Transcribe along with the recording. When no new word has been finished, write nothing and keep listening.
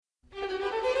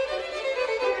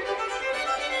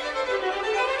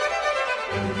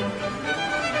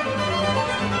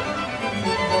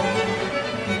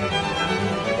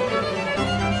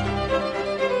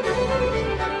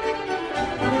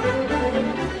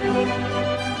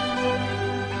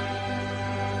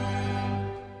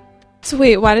So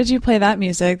wait, why did you play that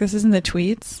music? This isn't the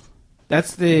tweets?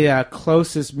 That's the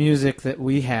closest music that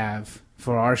we have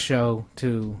for our show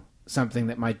to something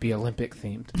that might be Olympic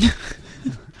themed.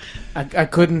 I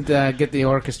couldn't get the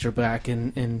orchestra back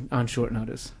in on short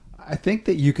notice. I think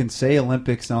that you can say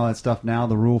Olympics and all that stuff now.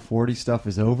 The Rule 40 stuff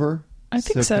is over. I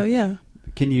think so, yeah.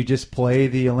 Can you just play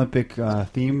the Olympic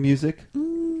theme music?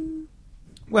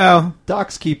 Well,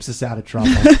 Docs keeps us out of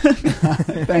trouble.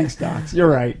 Thanks, Docs. You're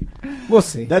right. We'll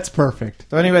see. That's perfect.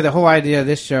 So anyway, the whole idea of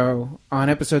this show, on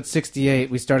episode 68,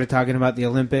 we started talking about the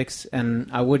Olympics, and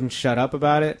I wouldn't shut up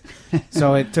about it.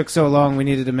 So it took so long, we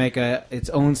needed to make its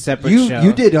own separate show.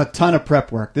 You did a ton of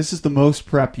prep work. This is the most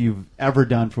prep you've ever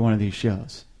done for one of these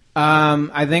shows.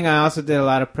 I think I also did a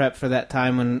lot of prep for that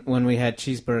time when we had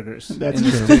cheeseburgers. That's in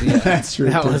the true. studio. That's true.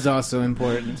 That too. was also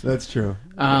important. That's true.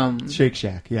 Shake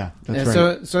Shack, yeah. That's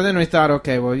right. So then we thought,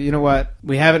 okay, well, you know what?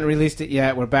 We haven't released it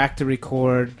yet. We're back to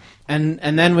record. And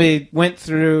then we went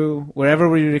through wherever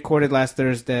we recorded last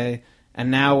Thursday, and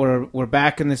now we're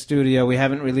back in the studio. We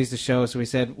haven't released the show, so we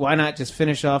said, why not just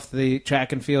finish off the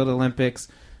track and field Olympics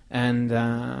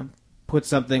and put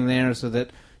something there so that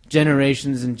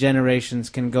generations and generations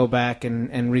can go back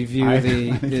and review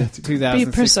the 2016.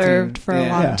 Be preserved for a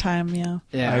long time, yeah.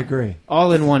 I agree.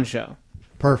 All in one show.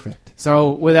 Perfect.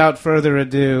 So without further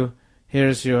ado,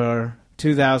 here's your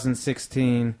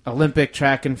 2016 Olympic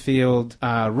track and field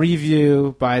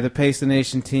review by the Pace the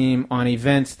Nation team on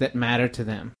events that matter to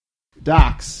them.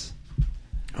 Docs,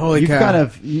 Holy cow.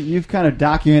 You've kind of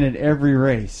documented every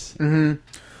race. Mm-hmm.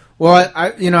 Well,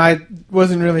 I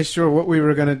wasn't really sure what we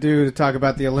were going to do to talk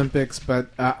about the Olympics, but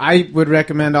I would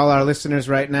recommend all our listeners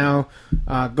right now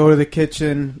go to the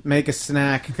kitchen, make a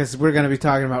snack, because we're going to be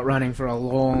talking about running for a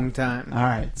long time. All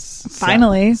right.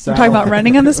 Finally. We're talking about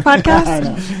running on this podcast? I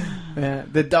know. Yeah,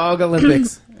 the dog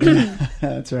Olympics.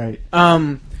 That's right.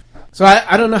 So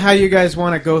I don't know how you guys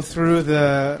want to go through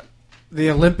the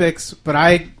Olympics, but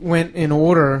I went in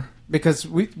order because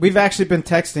we've actually been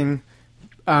texting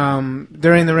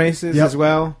during the races as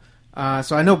well.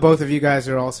 So I know both of you guys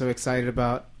are also excited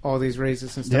about all these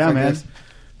races and stuff this.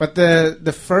 But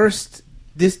the first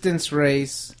distance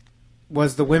race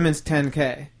was the women's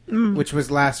 10K, which was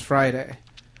last Friday.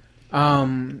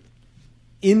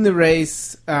 In the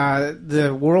race,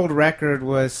 the world record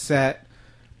was set,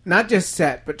 not just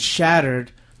set, but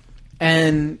shattered.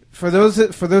 And for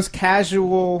those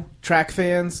casual track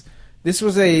fans, this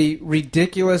was a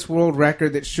ridiculous world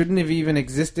record that shouldn't have even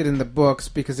existed in the books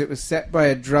because it was set by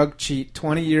a drug cheat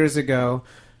 20 years ago.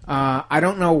 I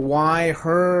don't know why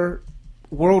her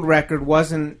world record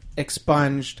wasn't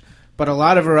expunged, but a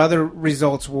lot of her other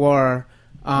results were.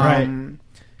 Right.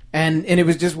 And it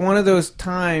was just one of those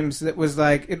times that was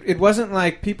like, it wasn't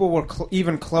like people were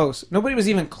even close. Nobody was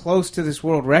even close to this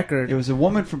world record. It was a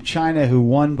woman from China who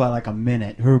won by like a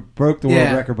minute, who broke the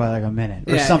world record by like a minute,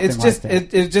 or something like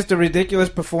that. It's just a ridiculous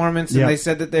performance, and they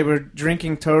said that they were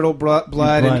drinking turtle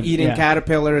blood and eating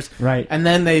caterpillars. Right. And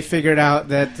then they figured out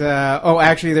that,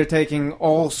 actually they're taking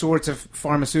all sorts of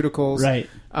pharmaceuticals,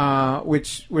 right.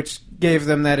 which gave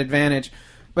them that advantage.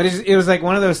 But it was like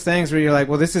one of those things where you're like,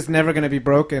 well, this is never going to be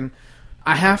broken.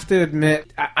 I have to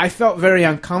admit, I felt very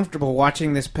uncomfortable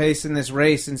watching this pace in this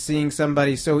race and seeing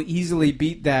somebody so easily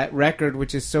beat that record,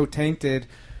 which is so tainted.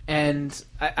 And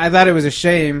I thought it was a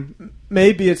shame.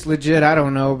 Maybe it's legit, I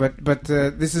don't know. But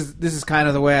this is kind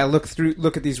of the way I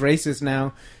look at these races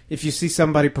now. If you see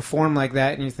somebody perform like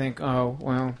that and you think, oh,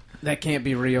 well, that can't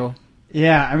be real.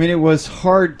 Yeah, I mean, it was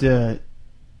hard to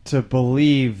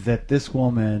believe that this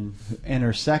woman in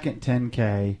her second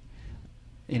 10K,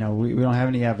 we don't have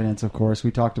any evidence, of course.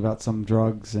 We talked about some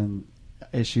drugs and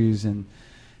issues in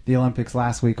the Olympics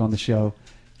last week on the show.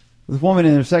 This woman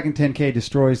in her second 10K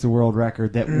destroys the world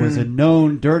record that was a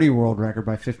known dirty world record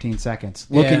by 15 seconds.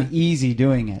 Looking easy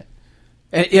doing it.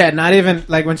 Yeah, not even,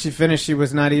 like when she finished, she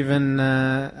was not even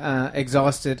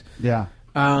exhausted. Yeah.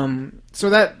 So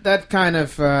that kind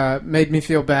of made me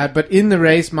feel bad. But in the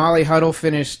race, Molly Huddle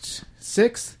finished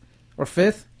 6th or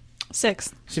 5th?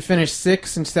 6th. She finished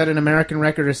 6th and set an American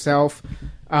record herself.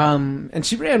 And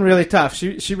she ran really tough.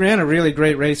 She ran a really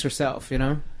great race herself,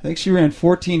 I think she ran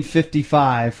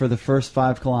 14:55 for the first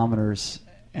 5 kilometers,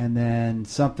 and then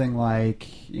something like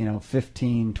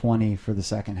 15:20 for the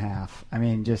second half. I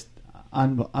mean, just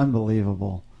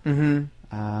unbelievable. Mm-hmm.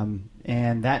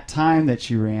 And that time that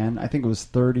she ran, I think it was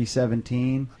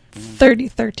 30:17.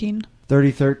 30:13.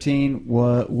 30:13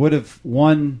 would have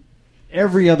won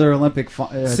every other Olympic 6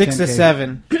 to 10K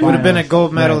 7 would have been a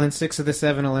gold medal Right. in 6 of the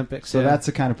 7 Olympics. So that's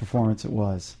the kind of performance it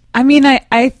was. I mean,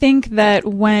 I think that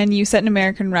when you set an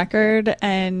American record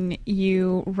and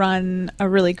you run a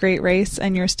really great race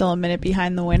and you're still a minute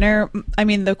behind the winner, I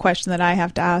mean, the question that I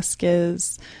have to ask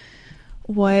is,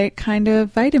 what kind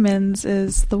of vitamins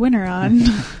is the winner on?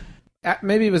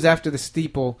 Maybe it was after the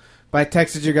steeple, but I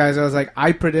texted you guys. I was like,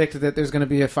 I predicted that there's going to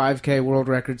be a 5K world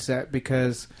record set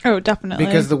because definitely.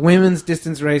 Because the women's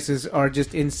distance races are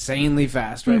just insanely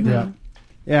fast right now.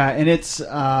 Yeah, and it's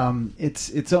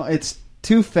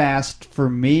too fast for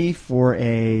me for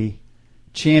a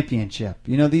championship.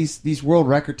 You know, these world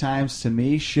record times to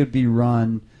me should be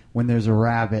run when there's a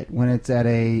rabbit, when it's at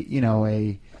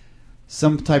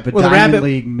some type of Diamond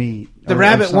League meet. The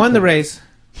rabbit won the race.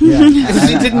 Yeah,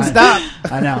 he didn't stop.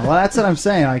 I know. Well, that's what I'm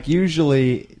saying. Like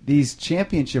usually these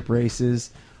championship races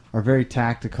are very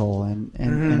tactical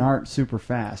and aren't super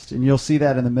fast, and you'll see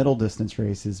that in the middle distance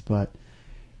races.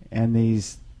 And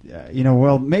these.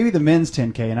 Maybe the men's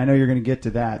 10K, and I know you're going to get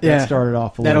to that. Yeah. That started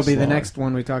off a little That'll be slower. the next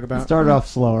one we talk about. It started off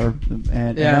slower,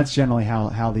 and that's generally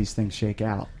how these things shake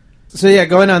out. So,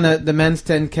 going on the men's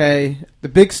 10K, the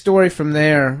big story from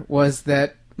there was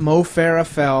that Mo Farah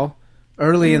fell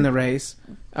early in the race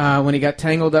when he got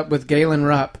tangled up with Galen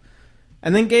Rupp.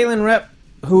 And then Galen Rupp,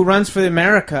 who runs for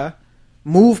America,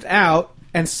 moved out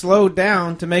and slowed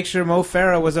down to make sure Mo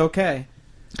Farah was okay.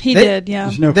 He did, yeah.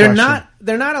 There's no They're question.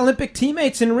 they're not Olympic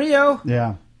teammates in Rio.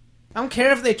 Yeah. I don't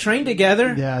care if they train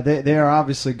together. Yeah, they are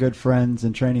obviously good friends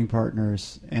and training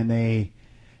partners, and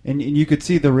you could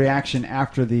see the reaction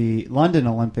after the London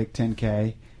Olympic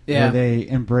 10K, where they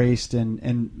embraced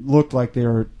and looked like they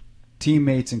were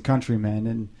teammates and countrymen,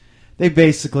 and they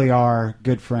basically are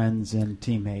good friends and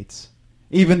teammates,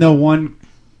 even though one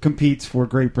competes for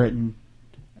Great Britain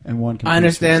and one competes I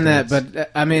understand for the that, States.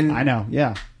 but I mean, I know,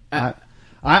 yeah.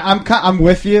 I'm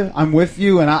with you. I'm with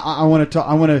you, and I want to talk.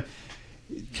 I want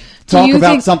to talk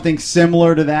about something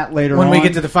similar to that later when on. we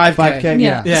get to the 5K.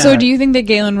 Yeah. So, do you think that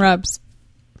Galen Rupp's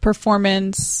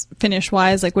performance, finish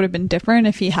wise, would have been different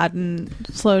if he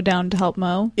hadn't slowed down to help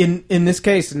Mo? In this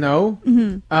case, no.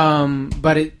 Mm-hmm.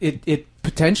 But it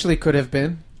potentially could have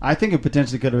been. I think it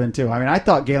potentially could have been too. I mean, I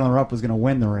thought Galen Rupp was going to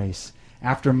win the race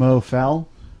after Mo fell.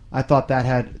 I thought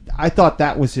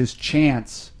that was his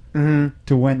chance to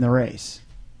win the race.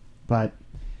 But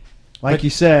you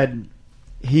said,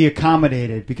 he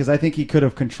accommodated because I think he could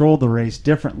have controlled the race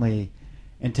differently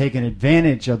and taken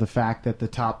advantage of the fact that the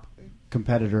top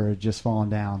competitor had just fallen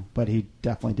down. But he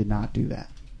definitely did not do that.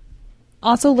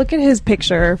 Also, look at his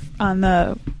picture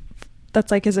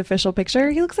that's his official picture.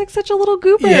 He looks like such a little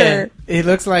goober. Yeah, he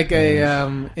looks like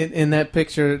in that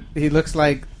picture, he looks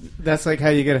like that's how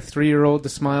you get a 3-year-old to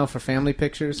smile for family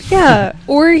pictures. Yeah,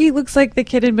 or he looks like the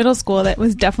kid in middle school that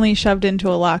was definitely shoved into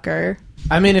a locker.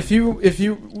 I mean, if you,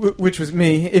 which was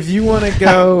me, if you want to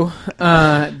go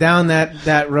down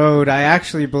that road, I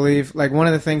actually believe one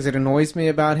of the things that annoys me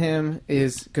about him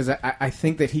is because I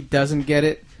think that he doesn't get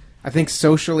it. I think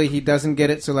socially he doesn't get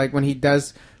it. So when he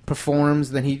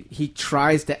performs, then he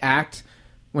tries to act.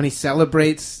 When he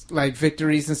celebrates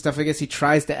victories and stuff, I guess he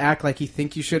tries to act like he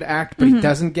think you should act, but he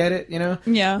doesn't get it.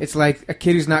 Yeah, it's like a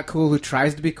kid who's not cool who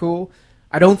tries to be cool.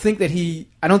 I don't think that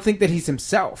he's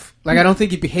himself. I don't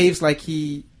think he behaves like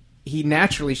he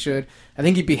naturally should. I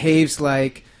think he behaves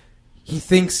like he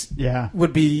thinks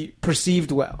would be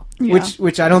perceived well,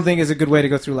 which I don't think is a good way to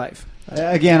go through life.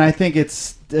 Again, I think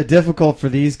it's difficult for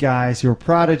these guys who are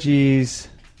prodigies,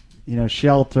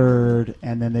 sheltered,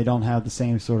 and then they don't have the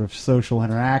same sort of social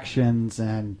interactions,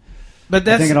 but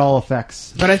I think it all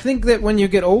affects. But I think that when you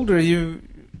get older, you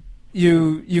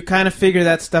kind of figure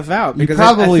that stuff out. Because you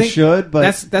probably I think should,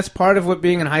 but that's part of what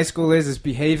being in high school is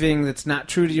behaving that's not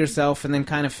true to yourself, and then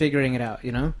kind of figuring it out.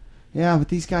 Yeah, but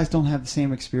these guys don't have the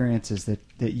same experiences that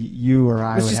you or I would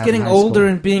have. It's just in getting high older school.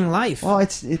 and being life. Well,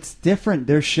 it's different.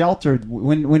 They're sheltered.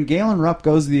 When Galen Rupp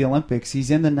goes to the Olympics, he's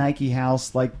in the Nike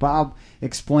house, like Bob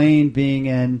explained, being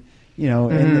in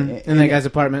in that guy's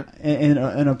apartment, in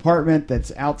an apartment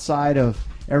that's outside of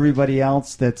everybody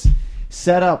else, that's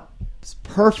set up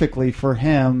perfectly for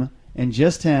him and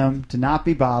just him to not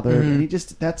be bothered, and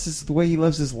that's just the way he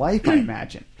lives his life, I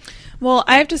imagine. Well,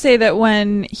 I have to say that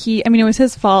when it was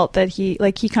his fault that he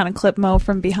kind of clipped Mo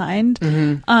from behind.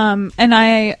 And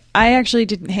I actually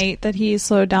didn't hate that he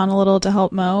slowed down a little to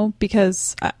help Mo,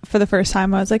 because for the first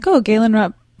time I was like, oh, Galen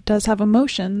Rupp does have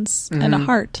emotions and a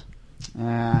heart.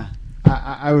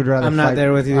 I would rather. I'm not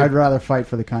there with you. I'd rather fight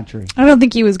for the country. I don't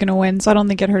think he was going to win, so I don't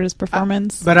think it hurt his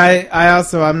performance. But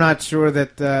I'm not sure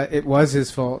that it was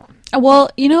his fault. Well,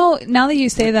 now that you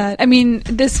say that, I mean,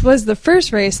 this was the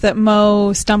first race that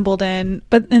Mo stumbled in,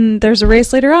 but then there's a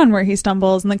race later on where he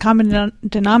stumbles, and the common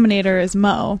denominator is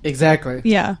Mo. Exactly.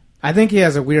 Yeah. I think he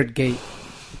has a weird gait.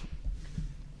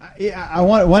 Yeah,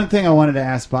 one thing I wanted to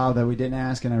ask Bob that we didn't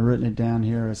ask, and I've written it down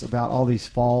here, is about all these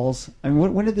falls. I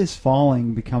mean, when did this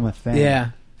falling become a thing?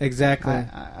 Yeah, exactly.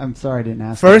 I'm sorry I didn't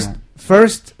ask.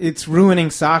 First, it's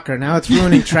ruining soccer. Now it's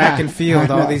ruining track and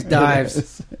field. All these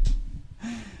dives.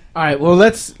 All right. Well,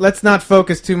 let's not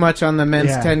focus too much on the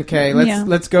men's 10K.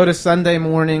 Let's go to Sunday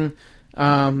morning.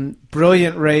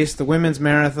 Brilliant race, the women's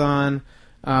marathon.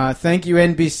 Thank you,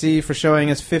 NBC, for showing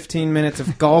us 15 minutes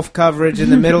of golf coverage in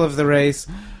the middle of the race,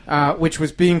 which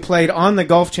was being played on the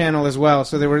Golf Channel as well.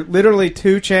 So there were literally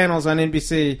 2 channels on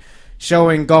NBC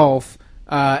showing golf,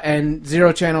 and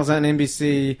 0 channels on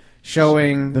NBC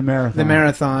showing the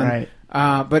marathon. Right.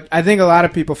 But I think a lot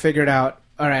of people figured out,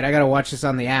 all right, I got to watch this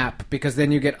on the app, because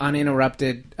then you get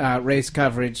uninterrupted race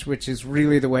coverage, which is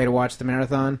really the way to watch the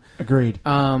marathon. Agreed.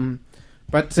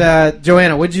 But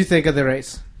Joanna, what did you think of the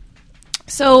race?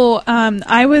 So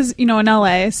I was, in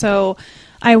LA, so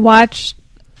I watched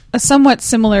a somewhat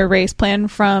similar race plan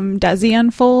from Desi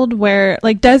unfold, where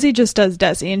Desi just does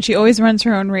Desi, and she always runs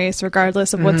her own race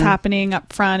regardless of what's happening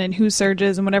up front and who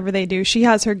surges and whatever they do. She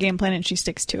has her game plan and she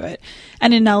sticks to it.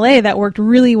 And in LA, that worked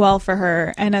really well for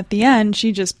her. And at the end,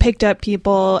 she just picked up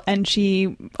people, and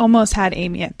she almost had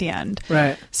Amy at the end.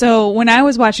 Right. So when I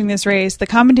was watching this race, the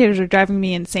commentators were driving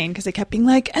me insane because they kept being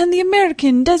like, and the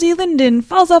American Desi Linden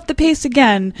falls off the pace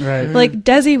again. Right.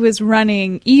 Desi was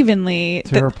running evenly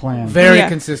to her plan. Very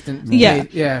consistent.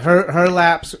 Yeah. Her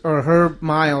laps or her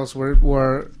miles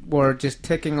were just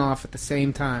ticking off at the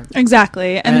same time.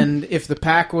 Exactly. And if the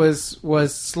pack was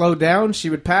slowed down, she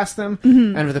would pass them,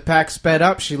 and if the pack sped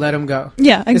up, she let them go.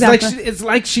 Yeah, exactly. It's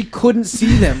like she couldn't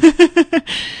see them.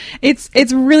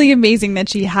 It's really amazing that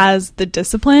she has the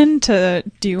discipline to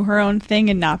do her own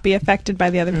thing and not be affected by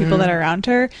the other people that are around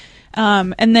her.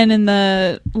 And then in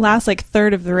the last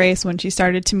third of the race, when she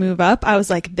started to move up, I was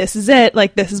like, this is it.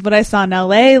 This is what I saw in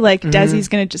LA. Desi's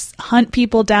going to just hunt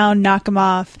people down, knock them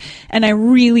off. And I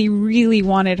really, really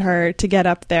wanted her to get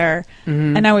up there.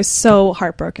 And I was so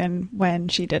heartbroken when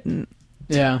she didn't.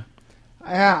 Yeah.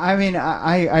 I mean,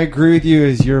 I agree with you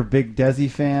as you're a big Desi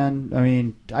fan. I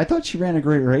mean, I thought she ran a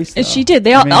great race, though. She did.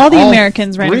 All the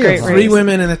Americans ran a great race. 3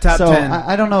 women in the top 10.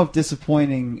 I don't know if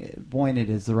disappointed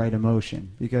is the right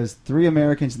emotion, because 3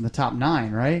 Americans in the top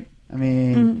 9, right? I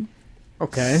mean,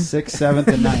 okay, 6th, 7th,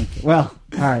 and 9th. Well,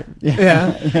 all right.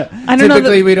 Yeah. I don't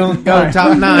Typically, we don't go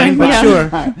top 9, but sure.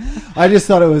 Right. I just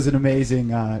thought it was an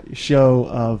amazing show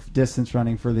of distance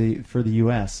running for the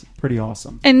U.S. Pretty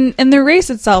awesome. And the race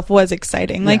itself was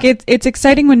exciting. It's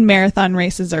exciting when marathon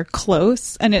races are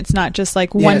close, and it's not just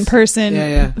one person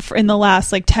in the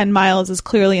last 10 miles is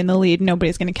clearly in the lead.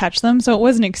 Nobody's going to catch them. So it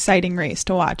was an exciting race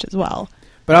to watch as well.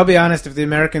 But I'll be honest, if the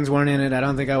Americans weren't in it, I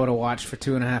don't think I would have watched for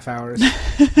 2.5 hours.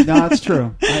 No, that's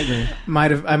true. I agree.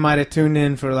 I might have tuned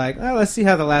in for let's see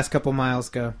how the last couple miles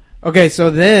go. Okay, so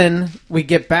then we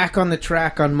get back on the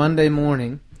track on Monday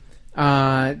morning.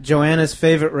 Joanna's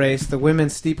favorite race, the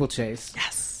women's steeplechase.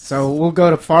 Yes. So we'll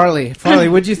go to Farley. Farley,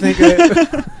 what'd you think of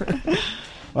it?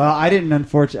 Well, I didn't,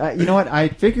 unfortunately. You know what? I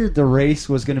figured the race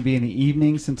was going to be in the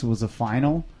evening since it was a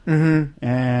final. Mm-hmm.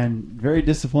 And very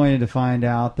disappointed to find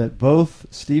out that both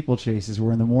steeplechases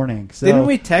were in the morning. So didn't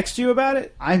we text you about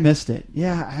it? I missed it.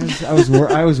 Yeah, I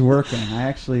was working. I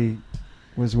actually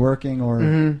was working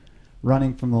or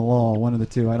running from the lull, one of the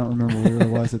two. I don't remember where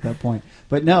it was at that point.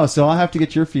 But no, so I'll have to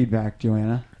get your feedback,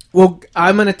 Joanna. Well,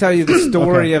 I'm going to tell you the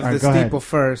story of the steeple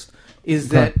first. Is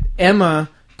that Emma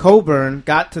Coburn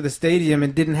got to the stadium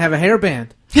and didn't have a hairband.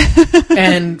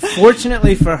 And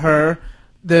fortunately for her,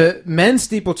 the men's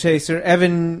steeplechaser,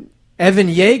 Evan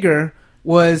Yeager,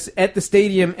 was at the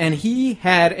stadium, and he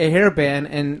had a hairband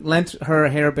and lent her a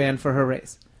hairband for her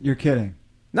race. You're kidding.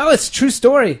 No, it's a true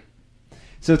story.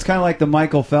 So it's kind of like the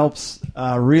Michael Phelps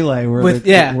relay where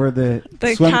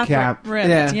the swim cap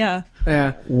ripped.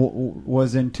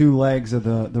 was in 2 legs of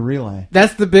the relay.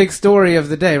 That's the big story of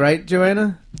the day, right,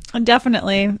 Joanna?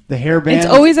 Definitely. The hairband. It's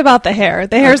always about the hair.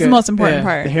 The hair is the most important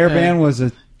part. The hairband was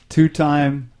a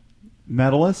 2-time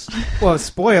medalist. Well,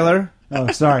 spoiler.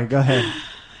 Oh, sorry. Go ahead.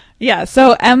 Yeah,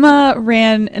 so Emma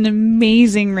ran an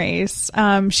amazing race.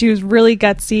 She was really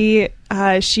gutsy.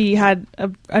 She had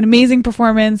an amazing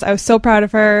performance. I was so proud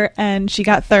of her, and she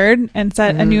got 3rd and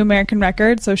set a new American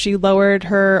record. So she lowered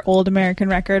her old American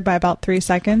record by about 3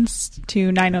 seconds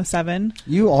to 9:07.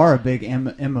 You are a big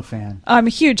Emma fan. I'm a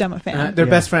huge Emma fan. They're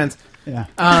best friends. Yeah.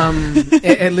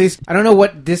 At least, I don't know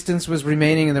what distance was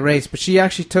remaining in the race, but she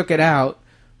actually took it out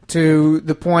to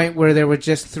the point where there were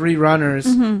just 3 runners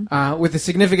with a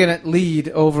significant lead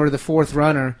over the 4th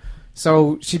runner.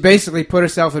 So she basically put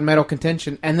herself in medal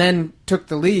contention and then took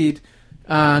the lead,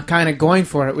 kind of going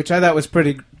for it, which I thought was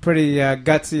pretty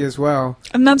gutsy as well.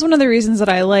 And that's one of the reasons that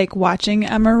I like watching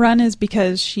Emma run, is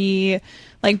because she,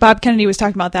 like Bob Kennedy was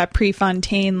talking about, that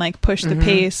Prefontaine, like push the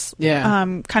pace,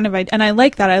 kind of, and I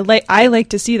like that. I like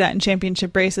to see that in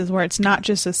championship races where it's not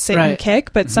just a sit and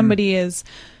kick, but somebody is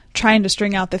trying to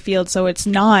string out the field, so it's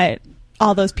not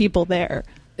all those people there.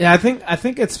 Yeah, I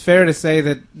think it's fair to say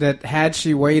that had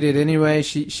she waited anyway,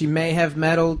 she may have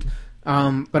medaled.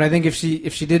 But I think if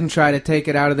she didn't try to take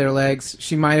it out of their legs,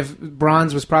 she might have.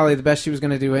 Bronze was probably the best she was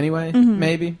going to do anyway.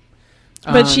 Maybe.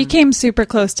 But she came super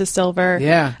close to silver.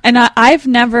 Yeah. And I've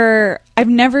never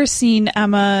seen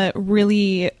Emma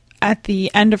really at the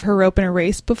end of her rope in a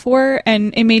race before,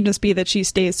 and it may just be that she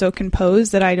stays so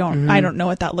composed that I don't know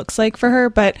what that looks like for her.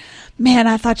 But man,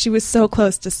 I thought she was so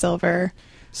close to silver.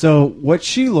 So what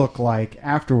she looked like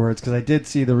afterwards, because I did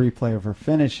see the replay of her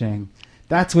finishing.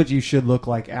 That's what you should look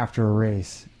like after a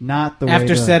race, not the way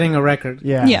after setting a record.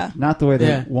 Yeah, not the way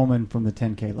the woman from the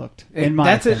 10K looked. In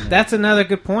my opinion. That's another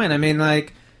good point. I mean,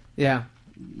 yeah.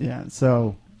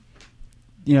 So,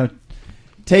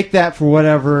 take that for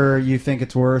whatever you think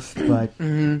it's worth, but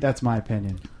that's my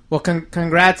opinion. Well,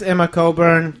 congrats, Emma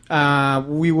Coburn.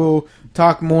 We will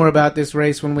talk more about this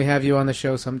race when we have you on the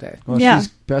show someday. Well, she's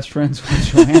best friends with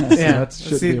Joanna, so that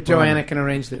should be a problem. Joanna can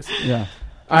arrange this. Yeah.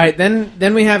 All right,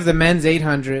 then we have the men's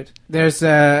 800. There's,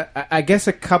 I guess,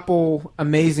 a couple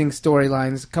amazing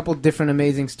storylines, a couple different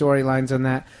amazing storylines on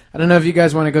that. I don't know if you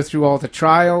guys want to go through all the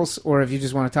trials or if you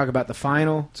just want to talk about the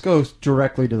final. Let's go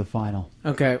directly to the final.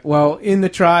 Okay, well, in the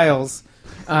trials,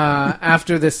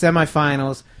 after the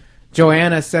semifinals,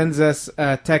 Joanna sends us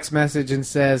a text message and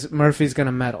says Murphy's going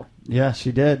to medal. Yeah,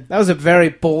 she did. That was a very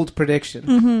bold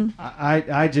prediction.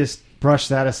 I just brushed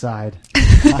that aside.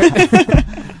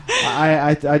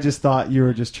 I just thought you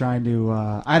were just trying to,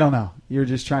 I don't know. You were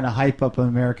just trying to hype up an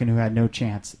American who had no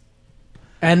chance.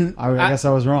 And I guess I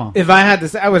was wrong. If I had to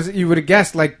say, you would have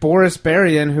guessed like Boris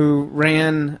Berrien, who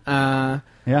ran,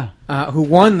 who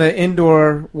won the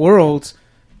indoor worlds.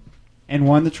 And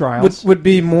won the trials. Would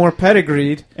be more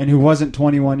pedigreed. And who wasn't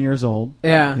 21 years old.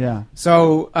 Yeah.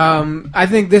 So I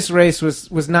think this race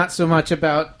was not so much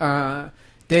about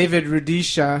David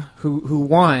Rudisha, who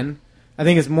won. I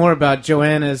think it's more about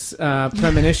Joanna's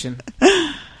premonition.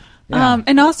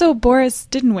 And also, Boris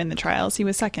didn't win the trials. He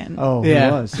was second. Oh, he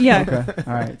was? Yeah. Okay.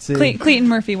 All right. See, Clayton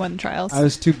Murphy won the trials. I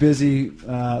was too busy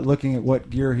looking at what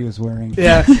gear he was wearing.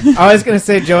 Yeah. I was going to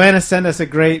say, Joanna sent us a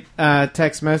great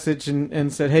text message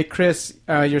and said, hey, Chris,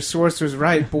 your source was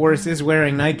right. Boris is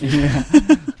wearing Nike.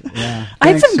 Yeah. I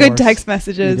had some good text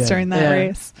messages during that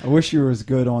race. I wish you were as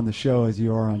good on the show as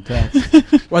you are on text.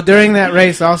 Well, during that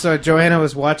race, also, Joanna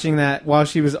was watching that while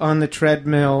she was on the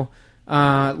treadmill,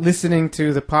 listening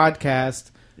to the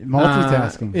podcast.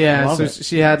 Multitasking. So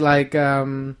she had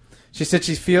she said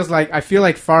she feels like, I feel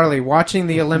like Farley, watching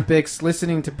the Olympics,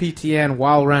 listening to PTN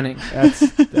while running.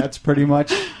 That's pretty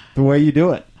much the way you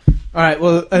do it. All right,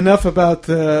 well, enough about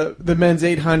the men's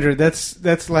 800.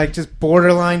 That's like just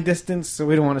borderline distance, so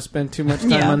we don't want to spend too much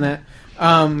time on that.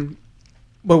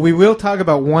 But we will talk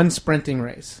about one sprinting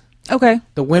race. Okay.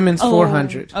 The women's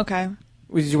 400. Okay.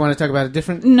 Did you want to talk about a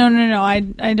different? No.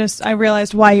 I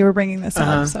realized why you were bringing this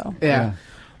up. So yeah.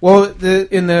 Well,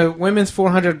 in the women's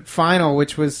 400 final,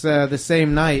 which was the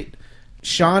same night,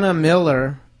 Shauna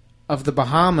Miller of the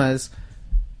Bahamas,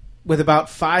 with about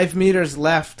 5 meters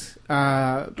left,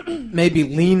 maybe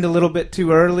leaned a little bit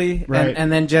too early,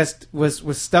 and then just was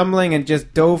stumbling and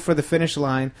just dove for the finish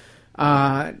line,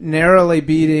 narrowly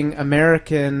beating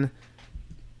American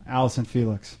Allison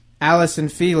Felix,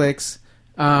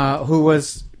 who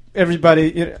was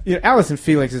everybody. Allison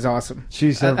Felix is awesome.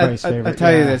 She's everybody's favorite. I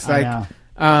tell you this,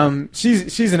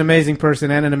 she's an amazing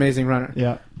person and an amazing runner.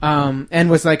 Yeah. And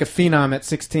was like a phenom at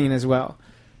 16 as well.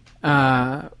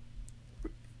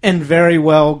 And very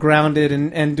well grounded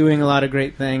and doing a lot of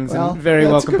great things and very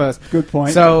well composed. Good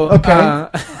point. So okay, all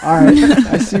right.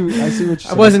 I see what you're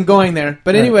saying. I wasn't going there,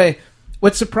 but anyway,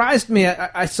 what surprised me,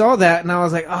 I saw that and I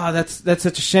was like, oh, that's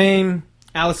such a shame.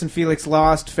 Allison Felix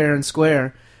lost fair and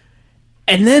square.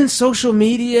 And then social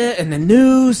media and the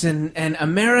news and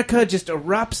America just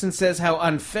erupts and says how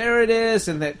unfair it is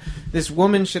and that this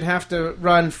woman should have to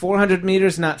run 400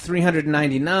 meters, not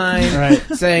 399,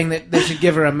 saying that they should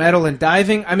give her a medal in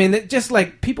diving. I mean, just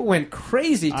like people went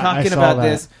crazy talking about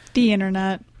this. The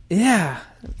internet. Yeah.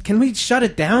 Can we shut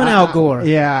it down, Al Gore?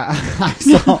 Yeah.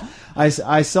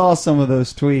 I saw some of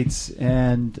those tweets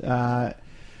and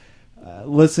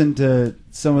listened to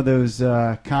some of those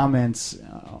comments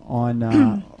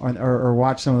or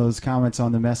watched some of those comments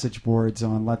on the message boards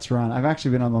on Let's Run. I've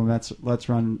actually been on the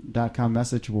Let'sRun.com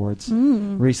message boards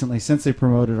recently since they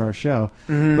promoted our show.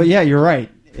 Mm-hmm. But yeah, you're right.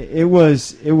 It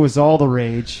was all the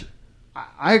rage.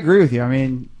 I agree with you. I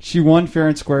mean, she won fair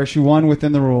and square. She won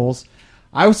within the rules.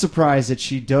 I was surprised that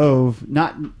she dove.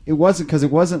 It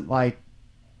wasn't like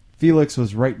Felix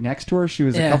was right next to her. She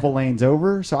was a couple lanes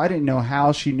over, so I didn't know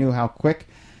how she knew how quick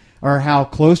or how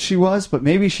close she was, but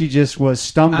maybe she just was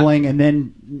stumbling and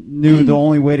then knew the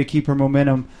only way to keep her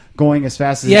momentum going as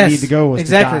fast as it needed to go was to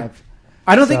dive.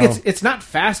 I don't think it's not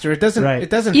faster. It doesn't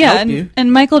help you.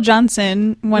 And Michael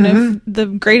Johnson, one of the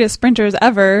greatest sprinters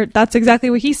ever, that's exactly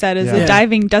what he said, is that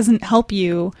diving doesn't help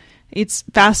you. It's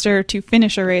faster to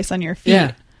finish a race on your feet.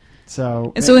 Yeah.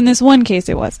 So in this one case,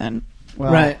 it wasn't.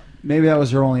 Well, right. Maybe that was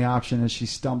her only option as she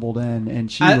stumbled in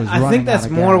and she was running out of gas. I think that's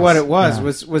more what it was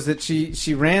that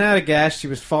she ran out of gas, she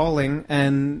was falling,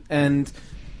 and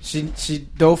she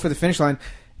dove for the finish line.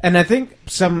 And I think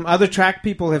some other track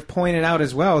people have pointed out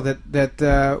as well that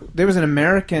there was an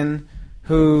American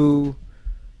who,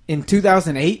 in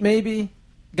 2008 maybe,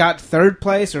 got third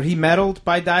place, or he medaled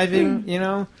by diving,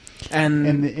 and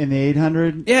in the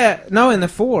 800. Yeah, no, in the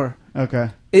 4. Okay.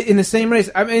 In the same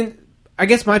race. I mean, I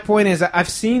guess my point is I've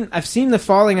seen the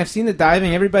falling, I've seen the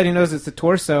diving. Everybody knows it's the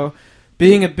torso.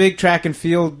 Being a big track and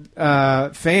field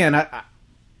fan,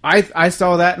 I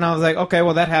saw that and I was like, okay,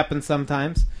 well that happens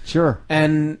sometimes. Sure.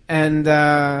 And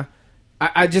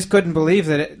I just couldn't believe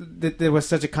that there was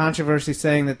such a controversy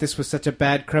saying that this was such a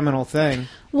bad criminal thing.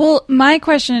 Well, my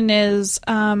question is,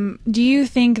 do you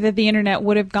think that the internet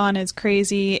would have gone as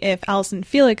crazy if Allyson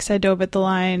Felix had dove at the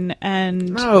line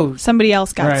and somebody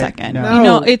else got second?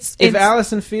 No. If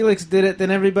Allyson Felix did it,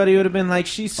 then everybody would have been like,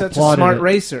 she's such a smart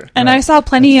racer. And I saw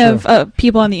plenty of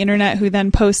people on the internet who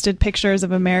then posted pictures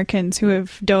of Americans who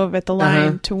have dove at the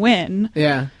line to win.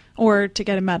 Yeah. Or to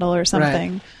get a medal or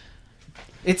something.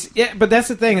 Right. But that's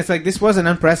the thing. It's like, this wasn't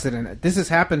unprecedented. This has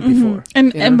happened before.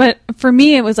 But for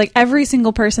me, it was like every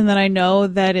single person that I know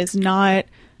that is not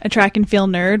a track and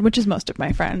field nerd, which is most of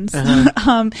my friends.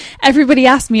 Everybody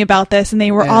asked me about this, and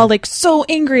they were all like so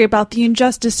angry about the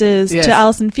injustices to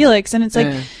Allyson Felix. And it's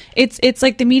like it's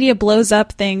like the media blows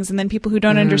up things, and then people who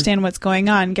don't understand what's going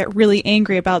on get really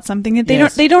angry about something that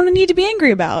they don't need to be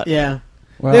angry about. Yeah.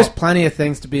 Well, there's plenty of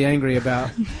things to be angry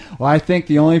about. Well, I think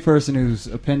the only person whose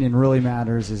opinion really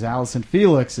matters is Allyson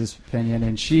Felix's opinion,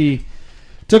 and she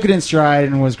took it in stride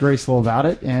and was graceful about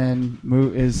it, and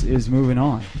is moving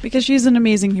on. Because she's an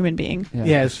amazing human being.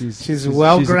 Yeah, she's a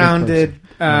well-grounded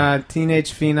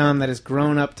teenage phenom that has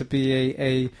grown up to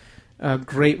be a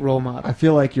great role model. I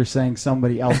feel like you're saying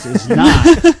somebody else is not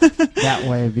that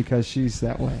way because she's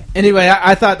that way. Anyway,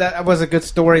 I thought that was a good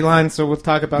storyline, so we'll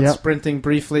talk about sprinting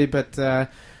briefly. But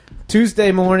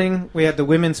Tuesday morning, we had the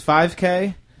women's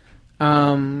 5K,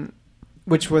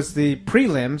 which was the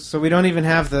prelims, so we don't even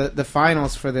have the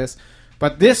finals for this.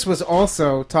 But this was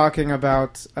also talking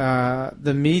about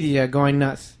the media going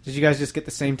nuts. Did you guys just get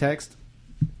the same text?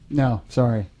 No,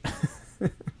 sorry.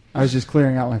 I was just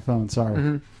clearing out my phone, sorry.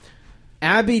 Mm-hmm.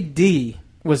 Abby D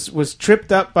was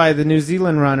tripped up by the New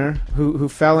Zealand runner who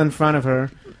fell in front of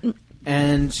her,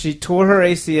 and she tore her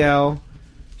ACL.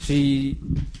 She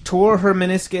tore her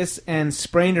meniscus and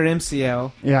sprained her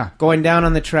MCL. Yeah, going down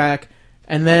on the track,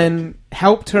 and then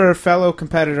helped her fellow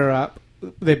competitor up.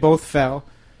 They both fell,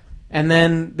 and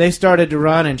then they started to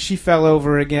run, and she fell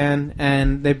over again,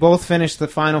 and they both finished the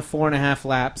final 4.5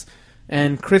 laps.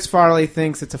 And Chris Farley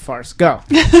thinks it's a farce. Go.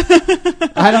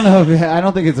 I don't know. I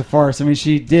don't think it's a farce. I mean,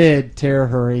 she did tear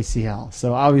her ACL,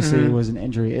 so obviously it was an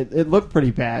injury. It looked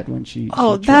pretty bad when she.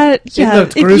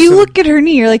 If you look at her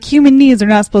knee, you're like, human knees are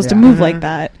not supposed to move like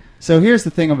that. So here's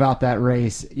the thing about that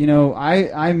race.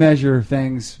 I measure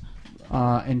things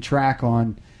in track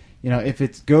on. If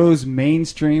it goes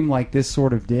mainstream like this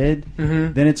sort of did,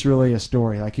 then it's really a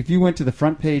story. Like if you went to the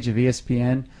front page of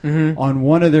ESPN on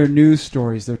one of their news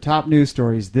stories, their top news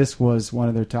stories, this was one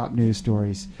of their top news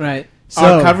stories. Right. So,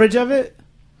 our coverage of it?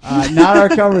 Not our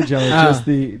coverage of it, just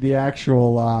the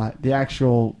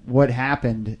actual what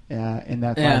happened in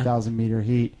that 5,000 meter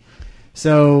heat.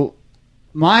 So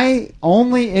my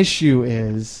only issue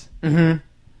is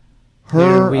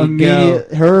her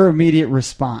immediate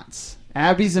response.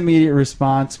 Abby's immediate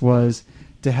response was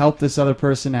to help this other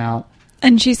person out.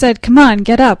 And she said, come on,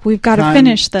 get up. We've got to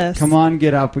finish this. Come on,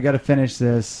 get up. We got to finish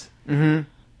this. Mm-hmm.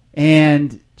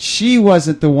 And she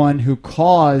wasn't the one who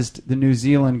caused the New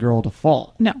Zealand girl to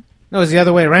fall. No. No, it was the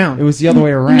other way around. It was the other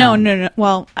way around. No.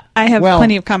 Well, I have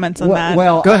plenty of comments on that.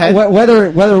 Well, go ahead. Whether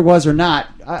it was or not,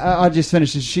 I'll just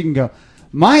finish this. She can go.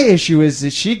 My issue is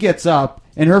that she gets up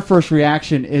and her first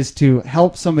reaction is to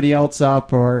help somebody else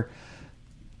up or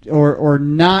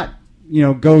not,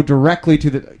 go directly to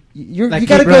the. You got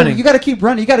to go. You got to keep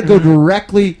running. You got to go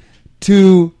directly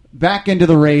to back into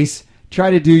the race.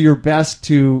 Try to do your best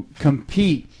to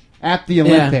compete at the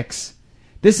Olympics.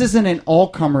 This isn't an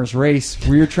all-comers race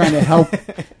where you're trying to help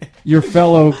your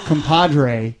fellow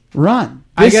compadre run.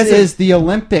 This is the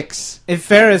Olympics. If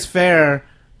fair is fair,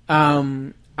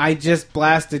 I just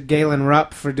blasted Galen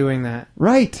Rupp for doing that.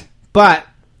 Right. But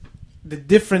the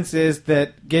difference is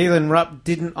that Galen Rupp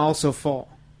didn't also fall.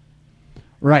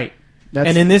 Right.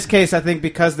 And in this case, I think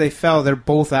because they fell, they're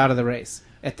both out of the race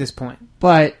at this point.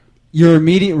 But your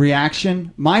immediate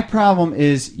reaction, my problem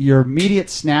is your immediate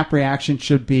snap reaction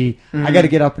should be, I got to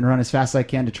get up and run as fast as I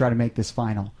can to try to make this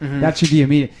final. That should be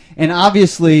immediate. And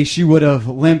obviously, she would have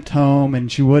limped home and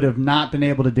she would have not been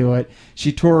able to do it.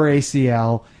 She tore her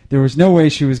ACL. There was no way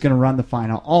she was going to run the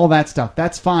final. All that stuff.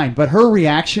 That's fine. But her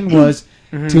reaction was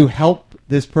to help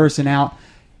this person out.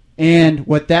 And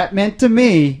what that meant to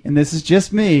me, and this is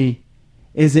just me,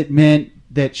 is it meant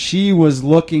that she was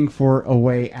looking for a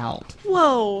way out.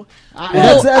 Whoa.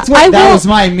 That was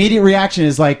my immediate reaction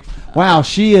is like, wow,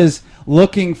 she is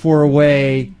looking for a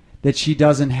way that she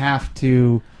doesn't have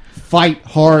to fight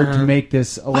hard to make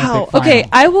this Olympic final. Okay,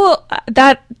 I will...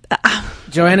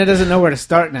 Joanna doesn't know where to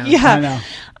start now. Yeah. I know.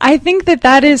 I think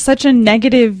that is such a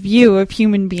negative view of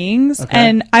human beings. Okay.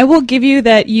 And I will give you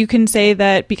that you can say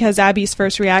that because Abby's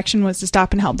first reaction was to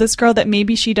stop and help this girl, that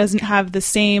maybe she doesn't have the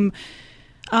same...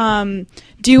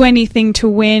 do anything to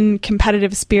win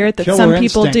competitive spirit that killer some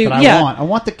people instinct do. that I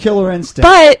want the killer instinct.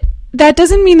 But that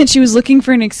doesn't mean that she was looking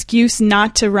for an excuse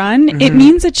not to run. It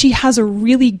means that she has a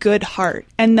really good heart,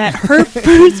 and that her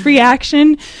first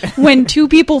reaction when two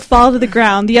people fall to the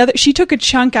ground, she took a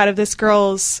chunk out of this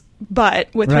girl's butt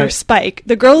with her spike.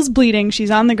 The girl's bleeding, she's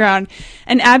on the ground,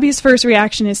 and Abby's first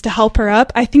reaction is to help her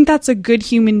up. I think that's a good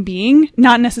human being,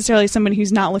 not necessarily someone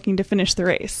who's not looking to finish the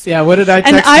race. Yeah, what did I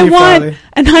text you, Farley?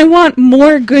 And I want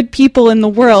more good people in the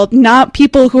world, not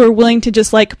people who are willing to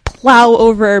just like plow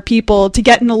over people to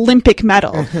get an Olympic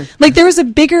medal. Like there was a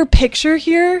bigger picture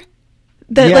here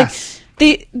that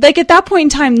like at that point in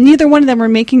time, neither one of them were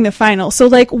making the final. So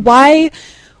like why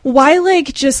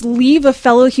like just leave a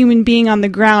fellow human being on the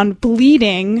ground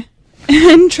bleeding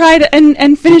and try to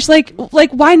and finish like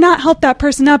why not help that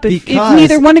person up if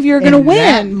neither one of you are going to win? In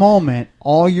that moment,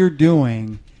 all you're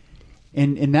doing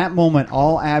in that moment,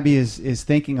 all Abby is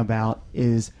thinking about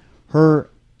is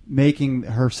making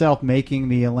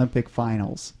the Olympic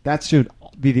finals. That should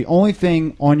be the only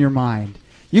thing on your mind.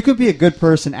 You could be a good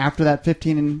person after that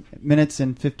 15 minutes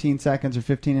and 15 seconds or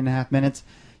 15 and a half minutes.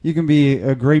 You can be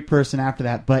a great person after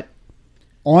that. But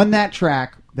on that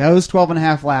track, those 12 and a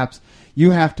half laps,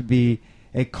 you have to be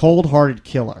a cold-hearted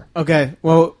killer. Okay,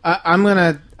 well, I'm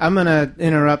gonna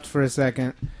interrupt for a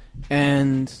second.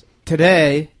 And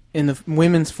today, in the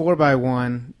women's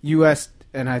 4x1, U.S.,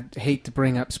 and I hate to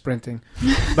bring up sprinting,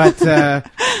 but the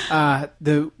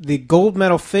gold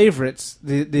medal favorites,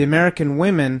 the American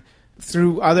women,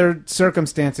 through other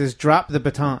circumstances, dropped the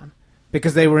baton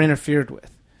because they were interfered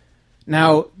with.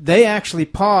 Now, they actually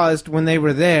paused when they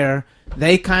were there.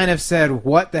 They kind of said,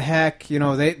 what the heck?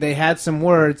 They had some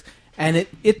words. And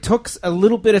it took a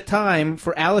little bit of time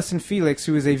for Allison Felix,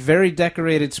 who is a very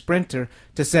decorated sprinter,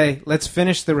 to say, let's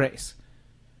finish the race.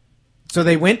 So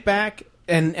they went back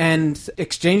and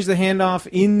exchanged the handoff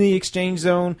in the exchange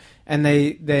zone, and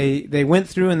they went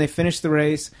through and they finished the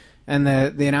race. And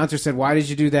the announcer said, why did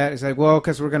you do that? It's like, well,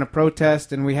 because we're going to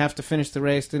protest, and we have to finish the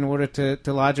race in order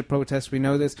to lodge a protest. We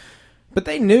know this. But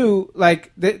they knew,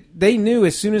 they knew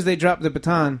as soon as they dropped the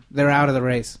baton, they're out of the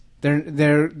race.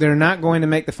 They're not going to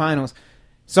make the finals.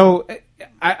 So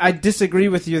I disagree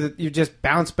with you that you just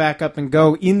bounce back up and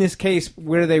go. In this case,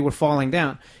 where they were falling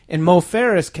down, in Mo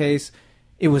Farah's case,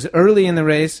 it was early in the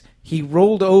race. He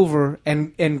rolled over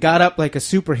and got up like a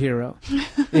superhero,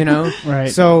 Right.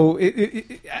 So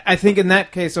I think in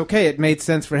that case, okay, it made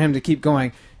sense for him to keep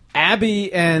going.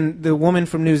 Abby and the woman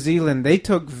from New Zealand, they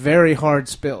took very hard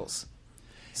spills.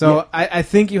 So yeah. I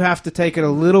think you have to take it a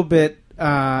little bit,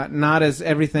 not as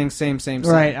everything same.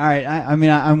 Right, all right. I mean,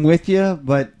 I'm with you,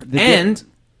 but...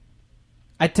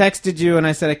 I texted you and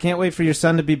I said, I can't wait for your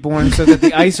son to be born so that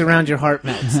the ice around your heart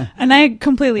melts. And I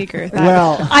completely agree with that.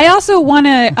 Well, I also want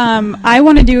to, I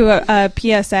want to do a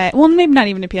PSA. Well, maybe not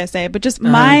even a PSA, but just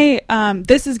my,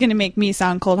 this is going to make me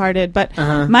sound cold-hearted, but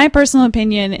my personal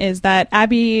opinion is that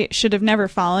Abby should have never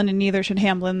fallen, and neither should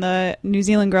Hamblin, the New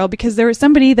Zealand girl, because there was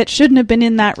somebody that shouldn't have been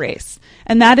in that race.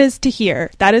 And that is Tahir.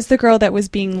 That is the girl that was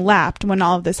being lapped when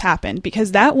all of this happened,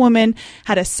 because that woman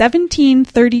had a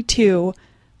 17:32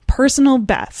 personal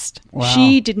best. Wow.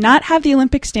 She did not have the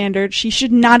Olympic standard. She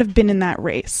should not have been in that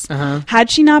race.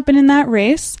 Had she not been in that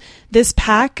race, this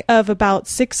pack of about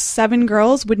 6-7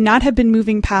 girls would not have been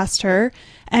moving past her.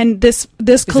 And this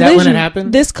collision, that when it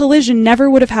happened? This collision never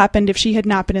would have happened if she had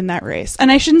not been in that race.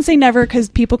 And I shouldn't say never, because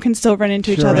people can still run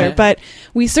into each other, but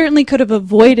we certainly could have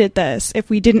avoided this if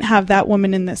we didn't have that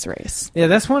woman in this race. Yeah,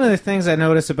 that's one of the things I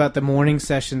notice about the morning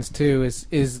sessions too.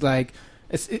 Is like,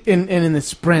 in the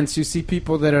sprints, you see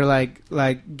people that are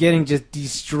like getting just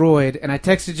destroyed. And I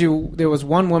texted you, there was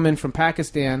one woman from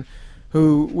Pakistan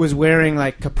who was wearing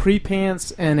like capri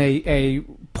pants and a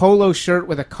polo shirt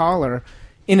with a collar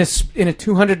in a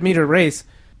 200-meter race.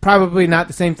 Probably not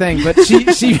the same thing, but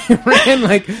she ran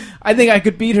like, I think I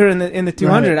could beat her in the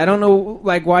 200. Right. I don't know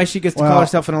like why she gets to call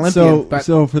herself an Olympian.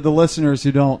 So for the listeners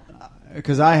who don't,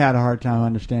 because I had a hard time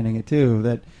understanding it too,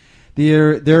 that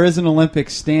there is an Olympic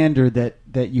standard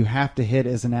that you have to hit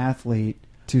as an athlete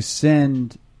to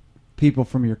send people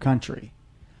from your country.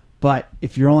 But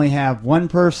if you only have one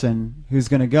person who's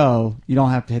going to go, you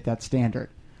don't have to hit that standard.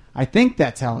 I think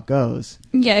that's how it goes.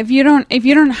 Yeah, if you don't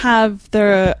have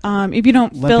the if you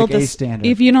don't Olympic fill the standard.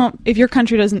 if your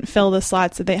country doesn't fill the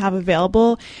slots that they have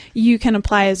available, you can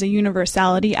apply as a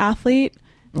universality athlete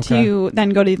to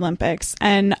then go to the Olympics.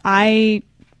 And I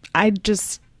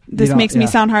just this makes me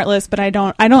sound heartless, but I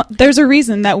don't there's a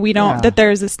reason that we don't that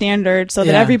there is a standard so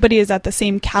that everybody is at the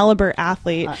same caliber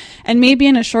athlete. And maybe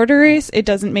in a shorter race it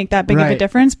doesn't make that big of a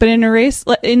difference, but in a race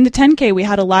in the 10K we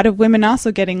had a lot of women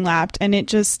also getting lapped, and it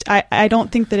just I don't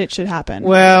think that it should happen.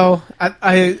 Well,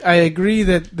 I agree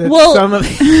that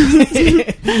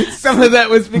some of that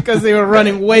was because they were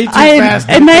running way too fast.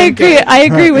 And I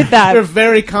agree with that. They're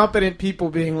very competent people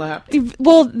being lapped.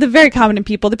 Well, the very competent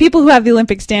people, the people who have the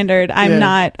Olympic standard, I'm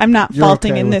not You're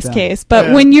faulting okay in this that. case,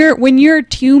 but when you're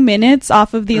 2 minutes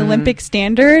off of the Olympic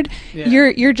standard,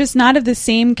 you're just not of the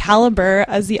same caliber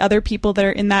as the other people that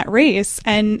are in that race.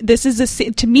 And this is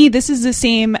to me this is the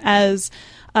same as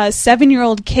a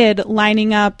 7-year-old kid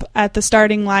lining up at the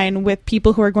starting line with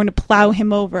people who are going to plow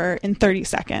him over in 30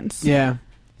 seconds. Yeah.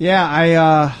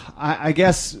 I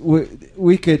guess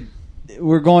we could.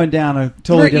 We're going down a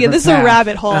totally different this path. is a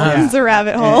rabbit hole. This is a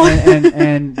rabbit hole.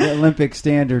 And the Olympic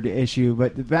standard issue.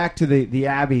 But back to the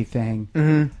Abby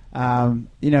thing.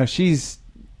 She's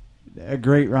a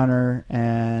great runner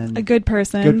and a good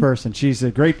person. She's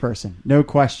a great person, no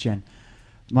question.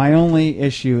 My only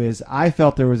issue is I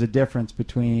felt there was a difference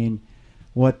between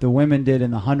what the women did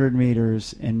in the 100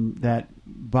 meters and that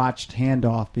botched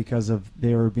handoff because of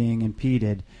they were being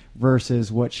impeded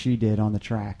versus what she did on the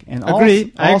track. And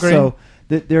Agreed. also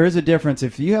there is a difference.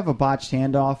 If you have a botched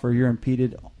handoff or you're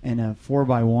impeded in a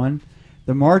 4x1,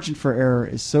 the margin for error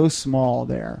is so small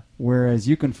there, whereas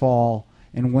you can fall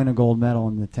and win a gold medal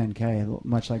in the 10K,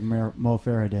 much like Mo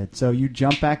Farah did. So you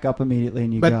jump back up immediately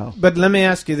and you go. But let me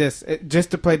ask you this,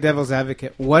 just to play devil's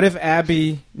advocate. What if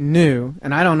Abby knew,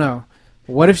 and I don't know,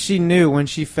 what if she knew when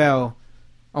she fell,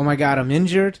 oh my God, I'm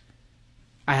injured,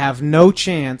 I have no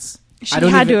chance. She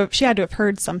had to have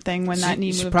heard something when that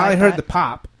knee moved. She probably heard the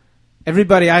pop.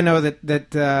 Everybody I know that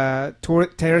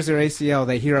tears their ACL,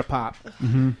 they hear a pop.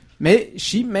 Mm-hmm.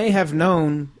 She may have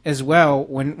known as well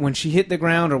when she hit the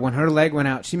ground or when her leg went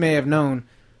out. She may have known,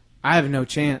 I have no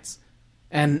chance.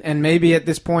 And maybe at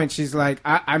this point she's like,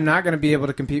 I'm not going to be able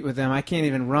to compete with them. I can't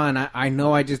even run. I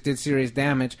know I just did serious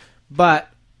damage,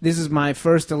 but this is my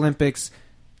first Olympics.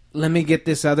 Let me get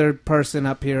this other person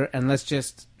up here and let's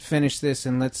just finish this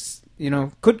and let's,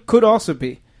 could also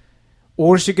be.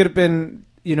 Or she could have been,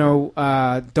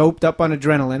 doped up on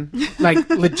adrenaline, like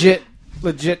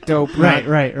legit dope.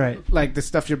 Right. Like the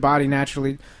stuff your body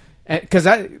naturally. Because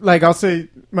I'll say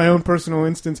my own personal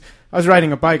instance. I was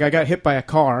riding a bike. I got hit by a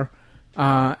car,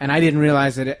 and I didn't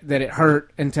realize that it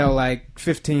hurt until like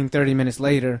 15, 30 minutes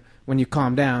later when you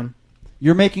calm down.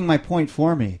 You're making my point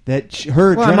for me that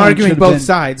her. Well, I'm arguing both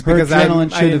sides because I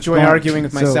enjoy arguing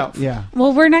with myself. Yeah.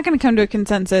 Well, we're not going to come to a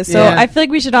consensus, so I feel like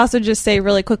we should also just say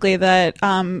really quickly that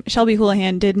Shelby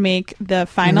Houlihan did make the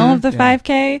final of the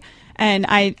 5K,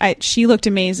 and she looked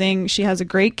amazing. She has a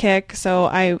great kick, so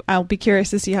I'll be curious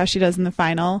to see how she does in the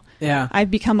final. Yeah, I've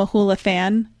become a Hula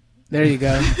fan. There you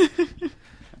go.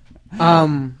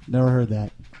 Never heard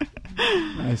that.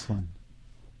 Nice one.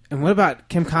 And what about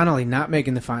Kim Connolly not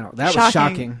making the final? That was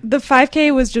shocking. The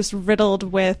 5K was just riddled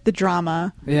with the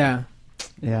drama. Yeah.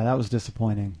 Yeah, that was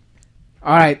disappointing.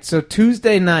 All right, so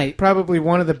Tuesday night, probably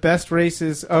one of the best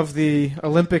races of the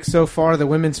Olympics so far, the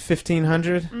women's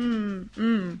 1500.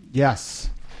 Yes.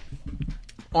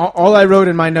 All I wrote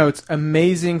in my notes,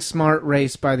 amazing, smart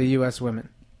race by the U.S. women.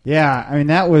 Yeah, I mean,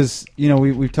 that was,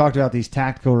 we've talked about these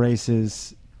tactical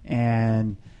races,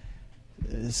 and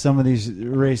some of these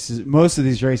races, most of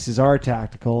these races are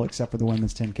tactical, except for the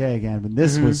women's 10K again, but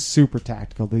this was super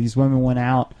tactical. These women went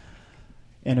out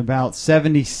in about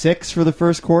 76 for the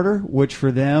first quarter, which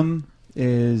for them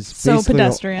is so basically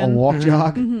pedestrian. a walk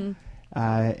jog.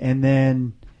 And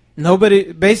then...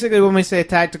 Nobody, basically when we say a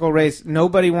tactical race,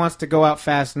 nobody wants to go out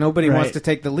fast, nobody wants to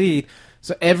take the lead.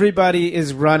 So everybody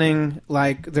is running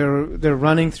like they're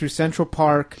running through Central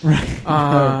Park,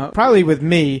 probably with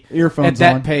me earphones at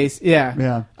that on. pace.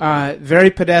 Yeah. Very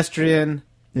pedestrian.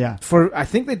 Yeah. I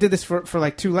think they did this for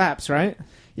like 2 laps, right?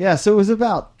 Yeah. So it was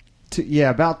about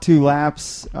 2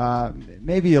 laps,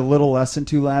 maybe a little less than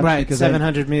 2 laps. Right. Because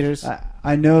 700 meters.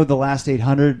 I know the last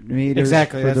 800 meters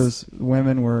exactly, for those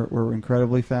women were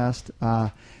incredibly fast.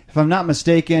 If I'm not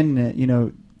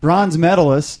mistaken, bronze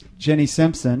medalist Jenny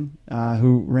Simpson,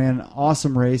 who ran an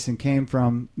awesome race and came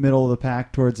from middle of the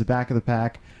pack towards the back of the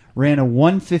pack, ran a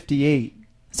 1:58.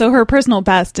 So her personal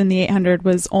best in the 800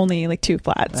 was only like 2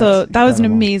 flat. So that was an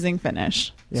amazing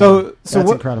finish. Yeah, so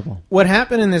that's incredible. What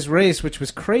happened in this race, which was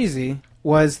crazy,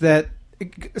 was that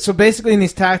so basically in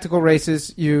these tactical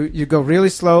races, you go really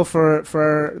slow for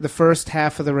the first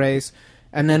half of the race,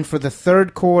 and then for the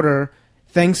third quarter,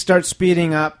 things start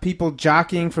speeding up, people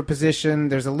jockeying for position,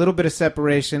 there's a little bit of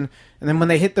separation, and then when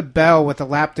they hit the bell with a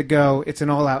lap to go, it's an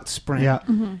all-out sprint. Yeah.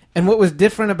 And what was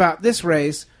different about this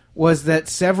race was that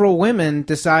several women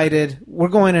decided we're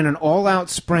going in an all-out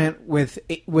sprint with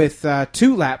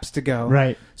 2 laps to go.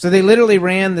 Right. So they literally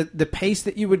ran the pace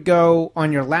that you would go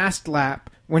on your last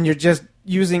lap when you're just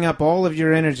using up all of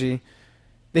your energy.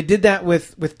 They did that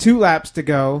with 2 laps to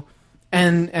go.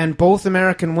 And both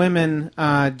American women,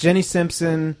 Jenny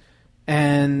Simpson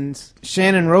and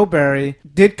Shannon Rowberry,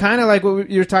 did kind of like what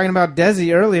you were talking about,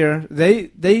 Desi, earlier.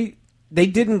 They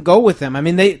didn't go with them. I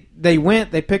mean, they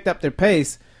went, they picked up their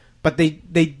pace, but they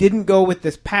didn't go with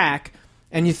this pack.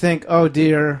 And you think, oh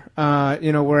dear,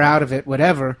 we're out of it,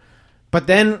 whatever. But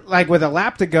then, like with a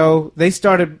lap to go, they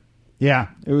started. Yeah,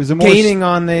 it was a more gaining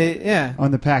on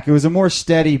the pack. It was a more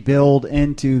steady build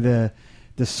into the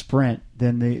sprint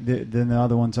than the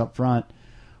other ones up front,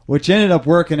 which ended up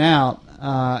working out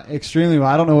extremely well.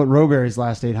 I don't know what Rowberry's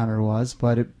last 800 was,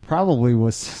 but it probably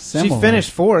was similar. She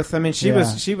finished 4th. I mean, she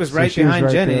was right behind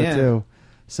Jenny. Yeah. Too.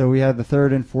 So we had the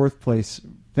 3rd and 4th place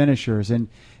finishers, and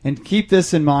keep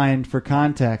this in mind for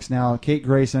context. Now, Kate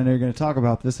Grace, I know you're going to talk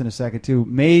about this in a second too,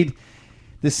 made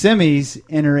the semis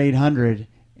in her 800.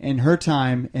 And her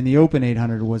time in the Open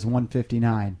 800 was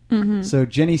 1:59. So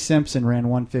Jenny Simpson ran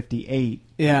 1:58.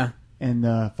 Yeah. In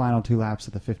the final 2 laps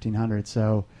of the 1500.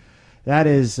 So that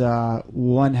is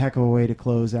one heck of a way to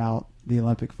close out the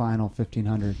Olympic final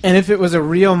 1500. And if it was a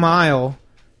real mile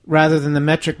rather than the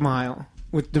metric mile,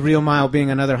 with the real mile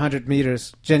being another 100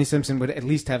 meters, Jenny Simpson would at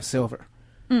least have silver.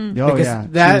 Oh, because yeah.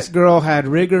 that girl had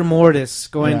rigor mortis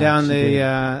going down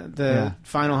the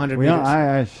final 100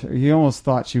 meters. You almost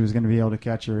thought she was going to be able to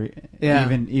catch her,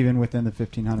 even within the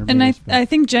 1500 and meters. I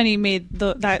think Jenny made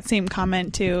that same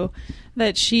comment too,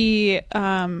 that she's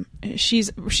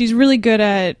really good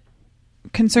at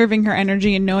conserving her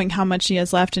energy and knowing how much she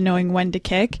has left and knowing when to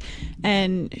kick.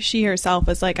 And she herself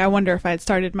was like, I wonder if I had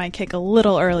started my kick a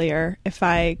little earlier, if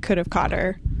I could have caught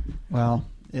her. Well,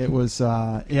 it was,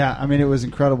 it was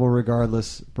incredible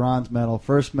regardless. Bronze medal,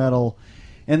 first medal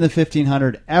in the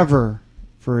 1500 ever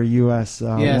for a U.S.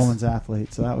 Women's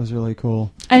athlete. So that was really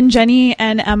cool. And Jenny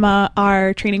and Emma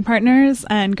are training partners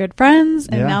and good friends,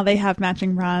 and now they have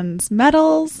matching bronze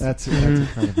medals. That's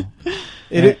incredible.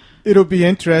 It'll be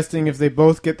interesting if they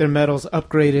both get their medals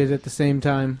upgraded at the same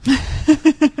time.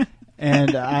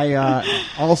 And I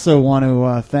also want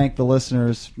to thank the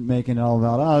listeners for making it all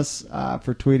about us,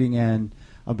 for tweeting in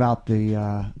about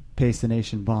the Pace the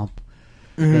Nation bump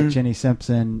that Jenny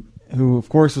Simpson, who of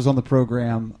course was on the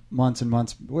program months and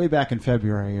months, way back in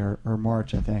February or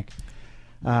March, I think.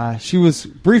 She was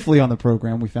briefly on the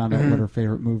program. We found out what her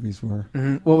favorite movies were.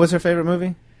 What was her favorite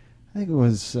movie? I think it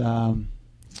was, I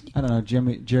don't know,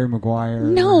 Jerry Maguire.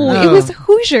 No, it was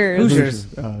Hoosiers.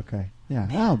 Oh, okay. Yeah.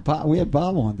 Oh, Bob, we had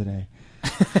Bob on today.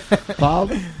 Bob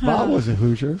was a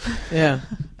Hoosier. Yeah.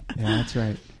 Yeah, that's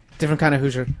right. Different kind of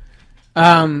Hoosier.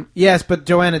 Yes, but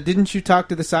Joanna, didn't you talk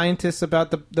to the scientists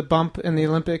about the bump in the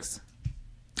Olympics?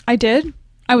 I did.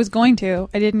 I was going to.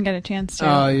 I didn't get a chance to.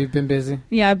 Oh, you've been busy.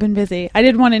 Yeah, I've been busy. I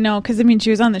did want to know because she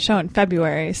was on the show in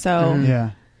February, so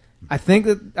Yeah. I think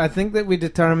that we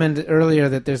determined earlier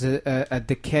that there's a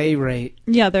decay rate,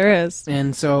 yeah, there is.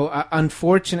 and so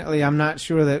unfortunately, I'm not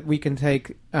sure that we can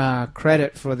take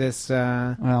credit for this.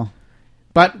 Well,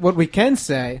 But what we can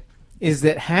say is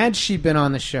that had she been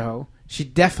on the show, she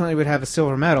definitely would have a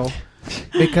silver medal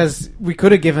because we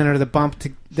could have given her the bump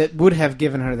that would have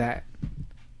given her that.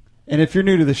 and if you're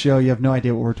new to the show, you have no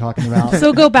idea what we're talking about.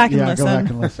 So go back and yeah, listen. go back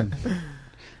and listen.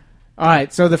 All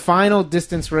right, so the final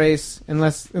distance race,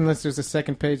 unless there's a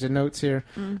second page of notes here,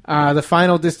 the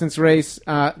final distance race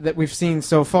that we've seen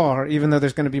so far, even though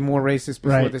there's going to be more races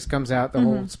before Right. this comes out, the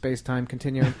whole space-time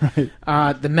continuum.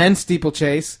 Right. The men's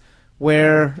steeplechase,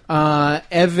 where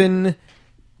Evan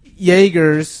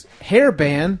Yeager's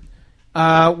hairband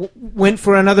went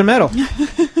for another medal.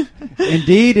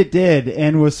 Indeed, it did,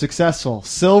 and was successful.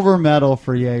 Silver medal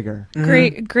for Yeager.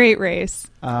 Great race.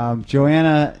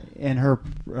 Joanna, in her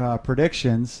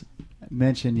predictions,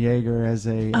 mentioned Yeager as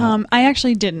a. I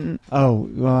actually didn't.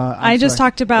 I just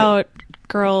talked about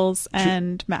girls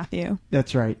and Matthew.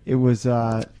 That's right. It was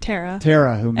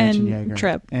Tara who mentioned and Yeager.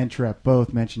 Tripp. And Tripp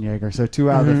both mentioned Yeager. So 2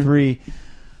 out of the 3.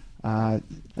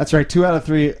 That's right. 2 out of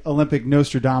 3 Olympic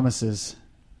Nostradamuses.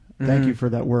 Thank you for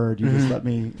that word. You just let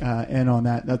me in on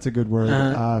that. That's a good word.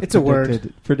 It's a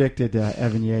word. Predicted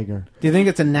Evan Yeager. Do you think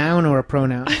it's a noun or a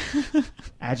pronoun?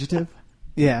 Adjective?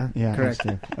 Yeah, Yeah, correct.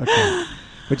 adjective. Okay.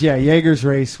 But yeah, Yeager's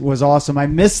race was awesome. I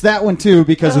missed that one too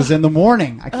because it was in the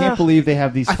morning. I can't believe they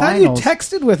have these I finals. thought you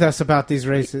texted with us about these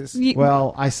races.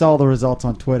 Well, I saw the results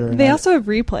on Twitter. And They also have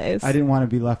replays. I didn't want to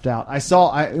be left out. I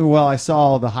saw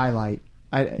the highlight.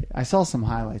 I saw some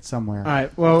highlights somewhere. All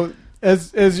right. Well,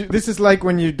 as this is like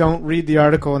when you don't read the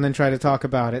article and then try to talk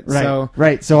about it. Right. So,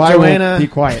 right. So Joanna, I will be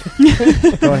quiet.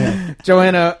 Go ahead.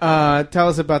 Joanna, tell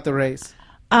us about the race.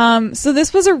 So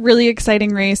this was a really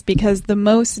exciting race because the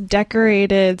most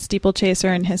decorated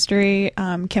steeplechaser in history,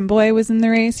 Kimboy, was in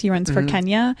the race. He runs for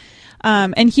Kenya.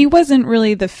 And he wasn't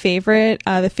really the favorite.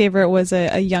 The favorite was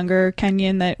a younger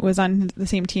Kenyan that was on the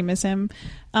same team as him.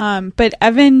 But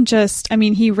Evan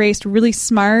he raced really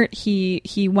smart.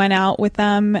 He went out with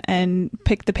them and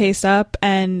picked the pace up.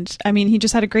 And, he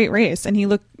just had a great race. And he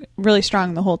looked really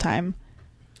strong the whole time.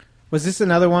 Was this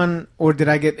another one, or did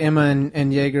I get Emma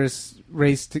and Yeager's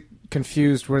race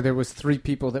confused where there was 3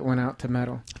 people that went out to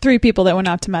medal? 3 people that went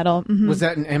out to medal. Mm-hmm. Was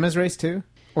that in Emma's race too?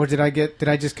 Or did I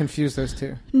just confuse those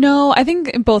 2? No, I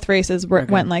think both races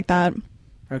went like that.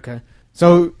 Okay.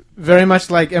 So very much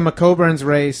like Emma Coburn's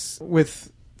race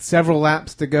with several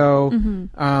laps to go,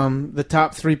 the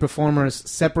top 3 performers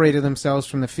separated themselves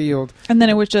from the field. And then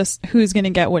it was just who's going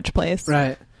to get which place.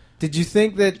 Right. Did you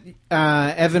think that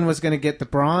Evan was going to get the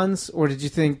bronze, or did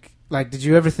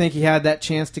you ever think he had that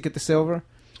chance to get the silver?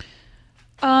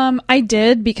 I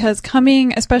did, because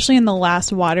especially in the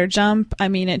last water jump,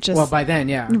 it just... Well, by then,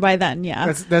 yeah.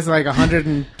 That's like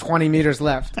 120 meters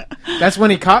left. That's when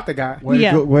he caught the guy. Way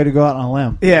to go out on a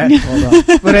limb. Yeah. Well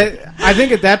done. But I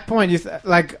think at that point,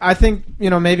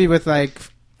 maybe with like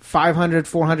 500,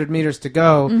 400 meters to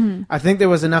go, I think there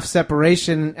was enough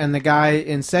separation, and the guy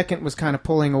in second was kind of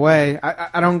pulling away.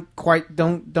 I don't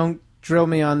drill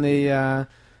me on the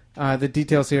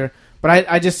details here, but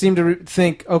I just seem to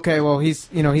think, okay, well, he's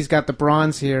got the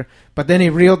bronze here, but then he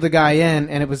reeled the guy in,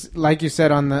 and it was like you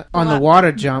said on the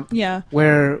water jump,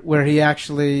 where he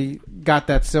actually got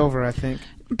that silver, I think.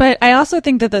 But I also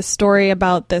think that the story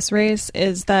about this race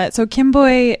is that, so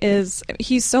Kimboy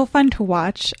he's so fun to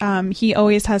watch. He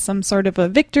always has some sort of a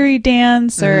victory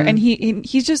dance, and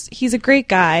he's a great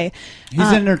guy. He's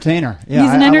an entertainer. Yeah,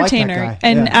 he's an entertainer. I like that guy.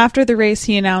 And after the race,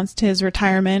 he announced his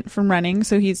retirement from running,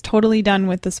 so he's totally done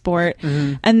with the sport.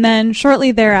 And then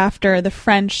shortly thereafter, the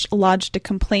French lodged a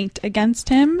complaint against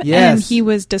him, and he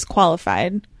was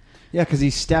disqualified. Yeah, because he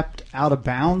stepped out of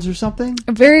bounds or something?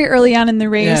 Very early on in the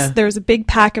race, there was a big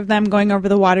pack of them going over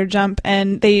the water jump,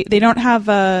 and they don't have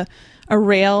a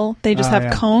rail. They just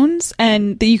have cones,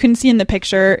 and you can see in the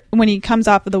picture when he comes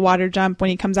off of the water jump,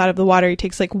 when he comes out of the water, he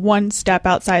takes like one step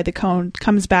outside the cone,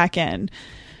 comes back in.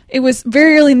 It was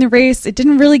very early in the race. It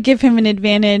didn't really give him an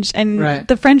advantage, and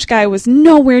the French guy was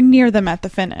nowhere near them at the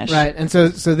finish. Right, and so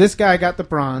this guy got the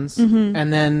bronze,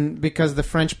 and then because of the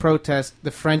French protest,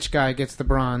 the French guy gets the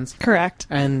bronze. Correct.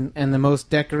 And the most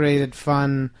decorated,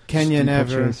 fun Kenyan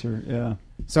ever. Chaser, yeah.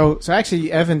 So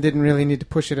actually, Evan didn't really need to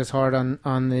push it as hard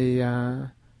on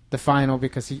the final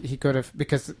because he could have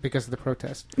because of the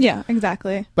protest. Yeah,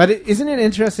 exactly. But isn't it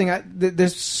interesting?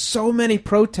 There's so many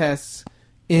protests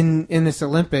in this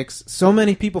Olympics. So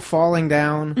many people falling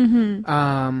down.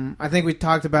 I think we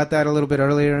talked about that a little bit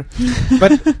earlier.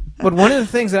 But one of the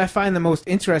things that I find the most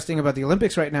interesting about the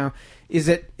Olympics right now is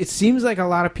that it seems like a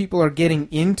lot of people are getting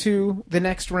into the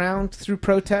next round through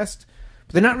protest.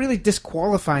 They're not really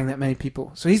disqualifying that many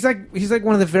people. So he's like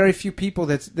one of the very few people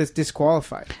that's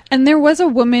disqualified. And there was a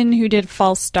woman who did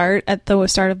false start at the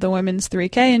start of the women's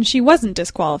 3K, and she wasn't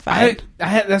disqualified.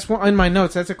 That's one in my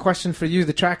notes. That's a question for you,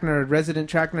 the track nerd, resident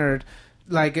track nerd.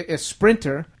 Like a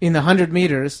sprinter in the 100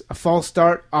 meters, a false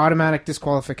start, automatic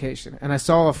disqualification. And I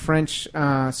saw a French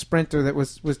sprinter that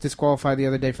was disqualified the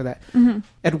other day for that.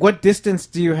 At what distance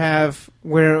do you have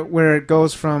where it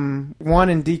goes from 1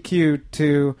 in DQ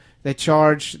to they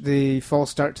charge the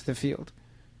false start to the field?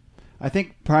 I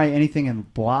think probably anything in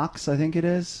blocks, I think it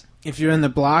is. If you're in the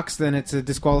blocks, then it's a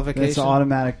disqualification? It's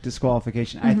automatic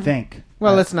disqualification, I think.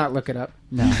 Well, let's not look it up.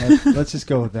 No, let's just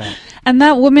go with that. And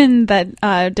that woman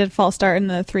that did false start in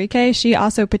the 3K, she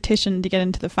also petitioned to get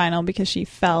into the final because she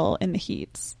fell in the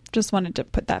heats. Just wanted to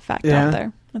put that fact out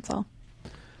there. That's all.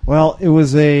 Well, it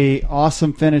was a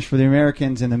awesome finish for the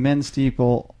Americans in the men's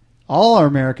steeple. All our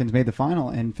Americans made the final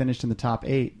and finished in the top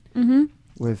 8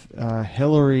 with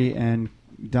Hillary and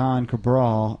Don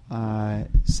Cabral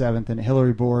 7th, and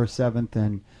Hillary Bohr 7th,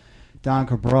 and Don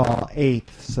Cabral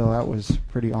 8th. So that was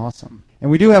pretty awesome. And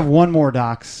we do have one more,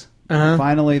 Docs.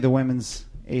 Finally, the women's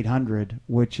 800,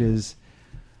 which is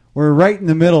we're right in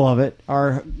the middle of it.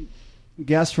 Our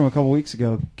guest from a couple weeks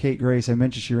ago, Kate Grace, I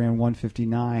mentioned she ran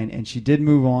 1:59, and she did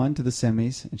move on to the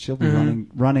semis, and she'll be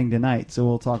running tonight. So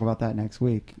we'll talk about that next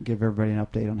week. Give everybody an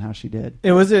update on how she did.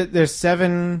 There's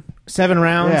seven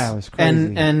rounds. Yeah, it was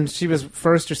crazy. And she was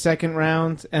first or second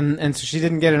round, and so she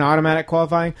didn't get an automatic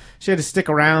qualifying. She had to stick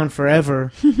around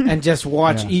forever and just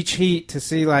watch each heat to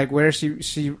see like where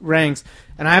she ranks.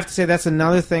 And I have to say that's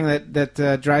another thing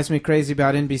that drives me crazy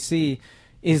about NBC.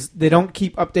 Is they don't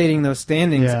keep updating those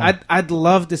standings. Yeah. I'd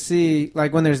love to see,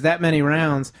 like, when there's that many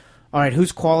rounds, all right,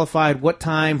 who's qualified, what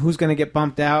time, who's going to get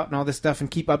bumped out, and all this stuff, and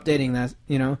keep updating that,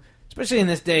 you know, especially in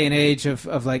this day and age of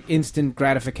like, instant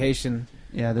gratification.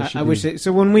 Yeah, I wish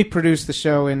so when we produce the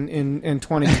show in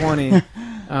 2020,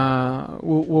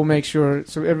 we'll make sure,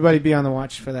 so everybody be on the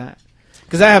watch for that.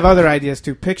 Because I have other ideas,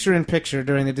 too. Picture-in-picture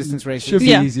during the distance races. Should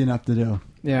be easy enough to do.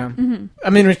 Yeah. I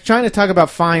mean, we're trying to talk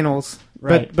about finals.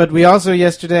 Right. But we also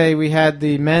yesterday we had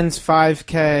the men's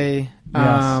 5K. Yes,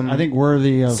 I think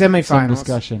worthy of semifinals some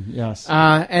discussion. Yes,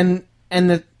 and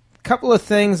the couple of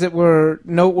things that were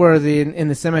noteworthy in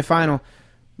the semifinal,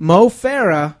 Mo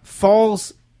Farah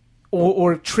falls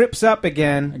or trips up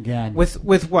again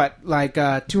with what, like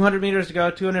 200 meters to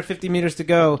go, 250 meters to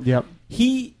go. Yep.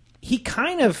 He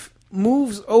kind of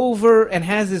moves over and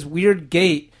has this weird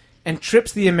gait. And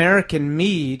trips the American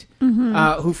Mead,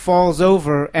 who falls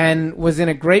over and was in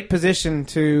a great position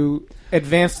to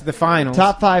advance to the finals.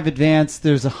 Top 5 advanced.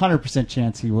 There's 100%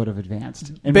 chance he would have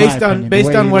advanced. Based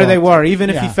on where they were, even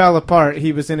if he fell apart,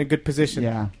 he was in a good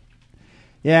position.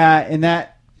 Yeah, and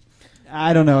that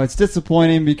I don't know. It's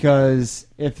disappointing because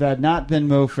if that had not been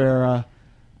Mo Farah,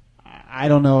 I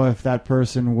don't know if that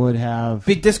person would have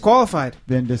been disqualified.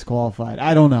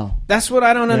 I don't know. That's what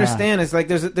I don't understand. Is like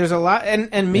there's a lot,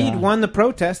 and Mead won the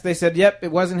protest. They said, "Yep,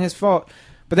 it wasn't his fault."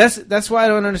 But that's why I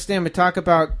don't understand. We talk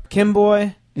about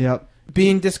Kimboy,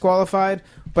 being disqualified,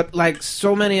 but like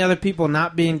so many other people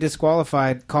not being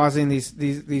disqualified, causing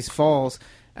these falls.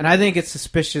 And I think it's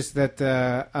suspicious that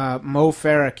Mo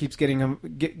Farah keeps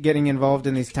getting involved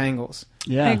in these tangles.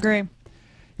 Yeah, I agree.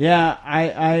 Yeah,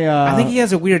 I think he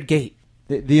has a weird gait.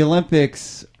 The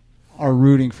Olympics are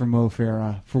rooting for Mo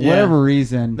Farah for whatever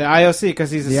reason. The IOC, because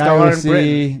he's a star in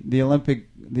Britain.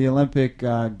 The Olympic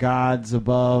gods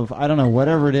above. I don't know,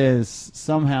 whatever it is.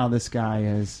 Somehow this guy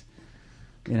is,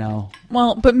 you know.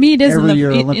 Well, but Mead is in the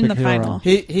hero. final.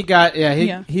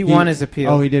 He won his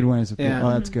appeal. Oh, he did win his appeal. Yeah.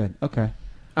 Oh, that's good. Okay.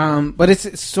 But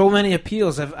it's so many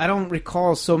appeals. I don't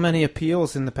recall so many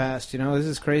appeals in the past. You know, this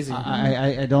is crazy.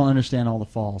 I don't understand all the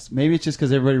falls. Maybe it's just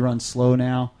because everybody runs slow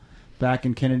now. Back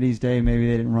in Kennedy's day, maybe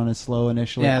they didn't run as slow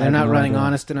initially. Yeah, they're not running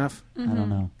honest enough. I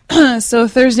don't know. So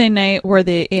Thursday night were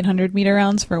the 800-meter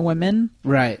rounds for women.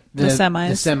 Right. The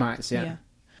semis. The semis, yeah.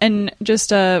 And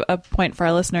just a point for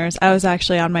our listeners, I was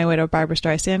actually on my way to a Barbra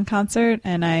Streisand concert,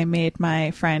 and I made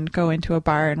my friend go into a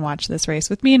bar and watch this race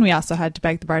with me, and we also had to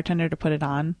beg the bartender to put it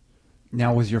on.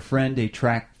 Now, was your friend a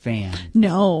track fan?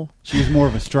 No. She was more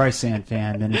of a Streisand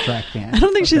fan than a track fan. I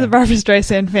don't think she's a Barbra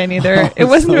Streisand fan either. It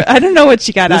wasn't. I don't know what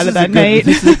she got out of that night.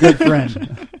 This is a good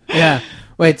friend. Yeah.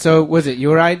 Wait, so was it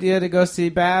your idea to go see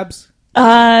Babs?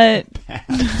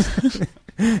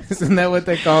 Isn't that what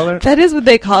they call her? That is what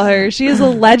they call her. She is a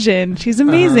legend. She's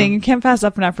amazing. You can't pass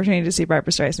up an opportunity to see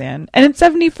Barbra Streisand. And at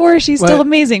 74, she's still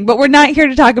amazing. But we're not here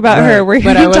to talk about her. We're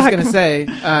here But I to was talk going to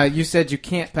say, you said you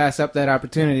can't pass up that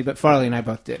opportunity, but Farley and I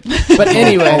both did. But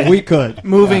anyway, we could.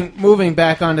 Moving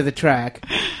back onto the track.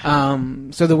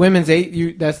 So the women's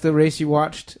 8, that's the race you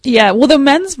watched? Yeah, well, the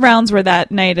men's rounds were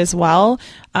that night as well,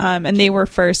 and they were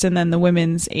first, and then the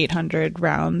women's 800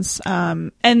 rounds,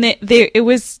 and it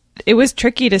was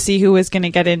tricky to see who was going to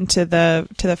get into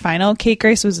the final. Kate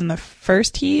Grace was in the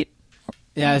first heat.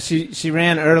 Yeah, she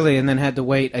ran early and then had to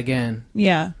wait again.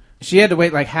 Yeah, she had to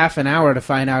wait like half an hour to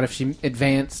find out if she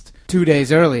advanced 2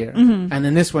 days earlier, and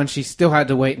then this one she still had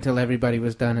to wait until everybody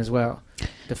was done as well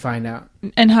to find out.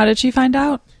 And how did she find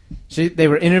out? They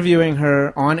were interviewing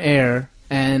her on air,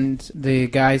 and the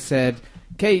guy said,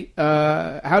 Kate,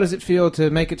 how does it feel to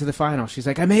make it to the final? She's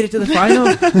like, I made it to the final?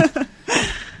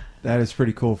 That is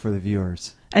pretty cool for the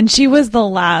viewers. And she was the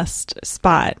last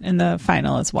spot in the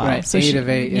final as well. Right, so 8 of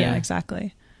 8, yeah,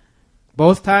 exactly.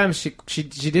 Both times she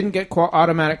didn't get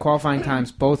automatic qualifying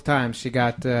times. Both times she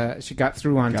got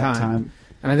through on time.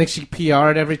 And I think she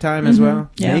PR'd every time as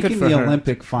well. Yeah. Making the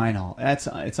Olympic final, it's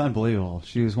unbelievable.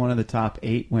 She was one of the top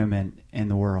 8 women in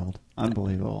the world.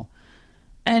 Unbelievable.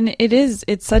 And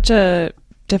it's such a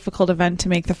difficult event to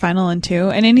make the final in too.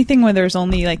 And anything where there's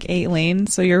only like 8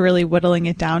 lanes, so you're really whittling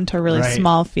it down to a really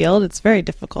small field, it's very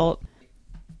difficult.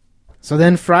 So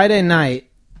then Friday night,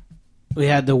 we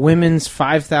had the women's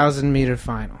 5,000 meter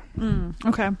final.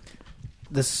 Okay.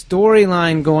 The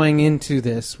storyline going into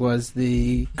this was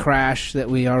the crash that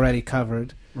we already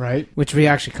covered. Right. Which we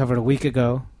actually covered a week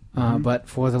ago. But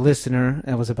for the listener,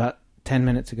 it was about 10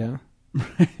 minutes ago.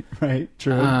 Right,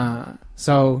 true.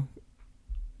 So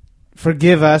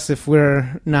forgive us if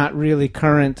we're not really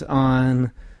current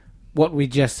on what we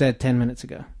just said 10 minutes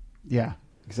ago. Yeah,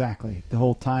 exactly. The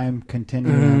whole time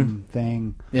continuum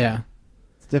thing. Yeah.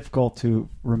 It's difficult to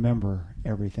remember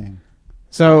everything.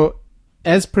 So,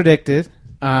 as predicted,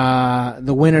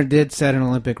 the winner did set an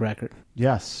Olympic record.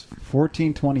 Yes,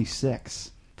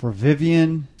 14:26 for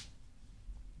Vivian.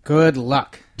 Good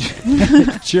luck.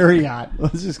 Chariot.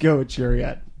 Let's just go with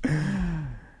Chariot.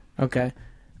 Okay.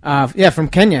 From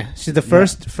Kenya. She's the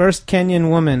first Kenyan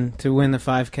woman to win the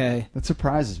 5K. That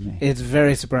surprises me. It's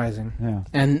very surprising. Yeah.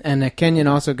 And a Kenyan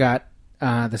also got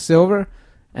the silver,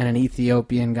 and an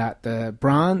Ethiopian got the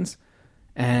bronze,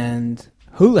 and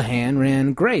Houlihan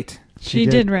ran great. She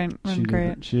did run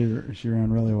great. She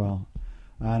ran really well.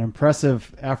 An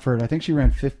impressive effort. I think she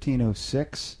ran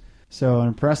 15:06. So an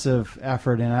impressive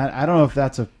effort, and I don't know if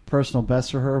that's a personal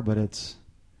best for her, but it's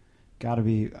got to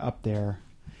be up there.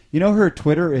 You know, her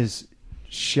Twitter is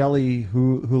Shelley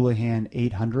Houlihan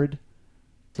 800.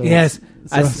 So Yes,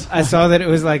 I saw that it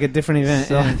was like a different event.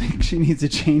 So I think she needs to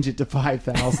change it to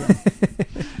 5,000.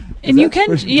 And you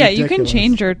can, you can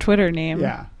change your Twitter name.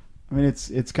 Yeah, I mean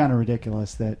it's kind of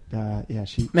ridiculous that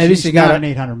she's got not an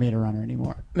 800 meter runner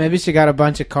anymore. Maybe she got a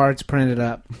bunch of cards printed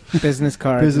up, business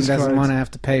cards, and doesn't want to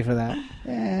have to pay for that.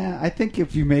 Yeah, I think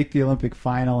if you make the Olympic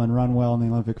final and run well in the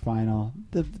Olympic final,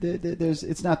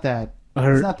 it's not that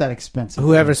expensive.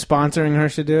 Whoever's sponsoring her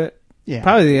should do it. Yeah,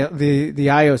 probably the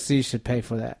IOC should pay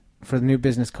for that, for the new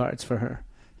business cards for her.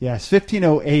 Yes,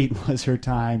 15:08 was her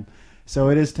time, so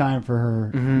it is time for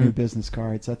her new business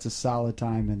cards. That's a solid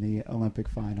time in the Olympic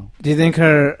final. Do you think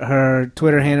her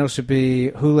Twitter handle should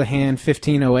be Houlihan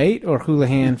 1508 or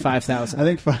Houlihan 5000? I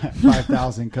think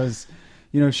 5,000 because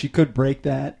she could break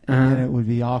that and it would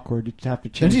be awkward to have to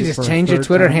change. Don't you just change your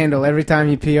Twitter handle every time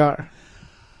you PR?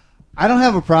 I don't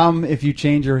have a problem if you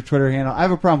change your Twitter handle. I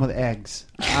have a problem with eggs.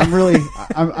 I'm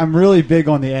really big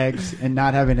on the eggs and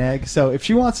not having eggs. So if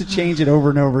she wants to change it over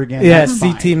and over again, that's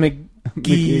fine. CT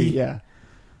McGee. Yeah.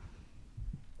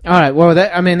 All right. Well,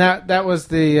 that was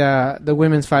the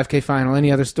women's 5K final.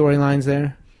 Any other storylines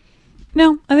there?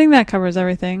 No, I think that covers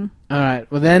everything. All right.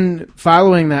 Well, then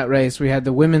following that race, we had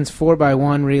the women's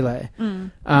 4x1 relay,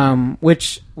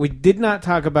 which we did not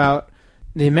talk about.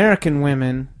 The American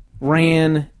women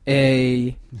ran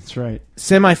a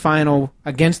semifinal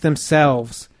against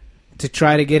themselves to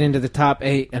try to get into the top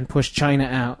 8 and push China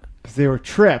out. Because they were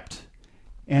tripped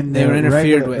and they were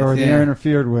interfered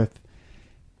with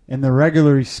in the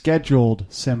regularly scheduled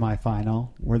semifinal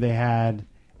where they had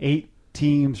 8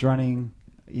 teams running,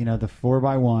 the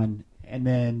 4x1, and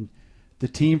then the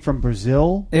team from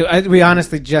Brazil. We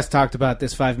honestly just talked about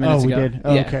this 5 minutes ago. Oh, we did?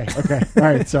 Oh, yeah. Okay. All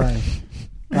right, sorry.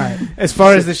 All right. As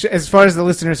far as the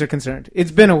listeners are concerned,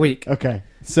 it's been a week. Okay,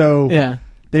 so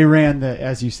they ran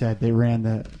as you said,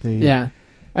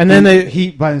 and then the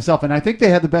heat by themselves, and I think they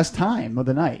had the best time of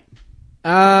the night.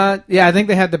 Yeah, I think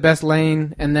they had the best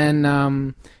lane, and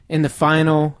then in the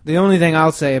final, the only thing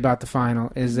I'll say about the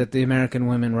final is that the American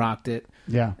women rocked it.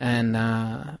 Yeah.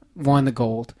 And won the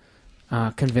gold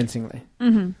convincingly.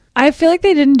 Mm-hmm. I feel like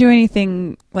they didn't do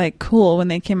anything like cool when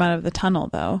they came out of the tunnel,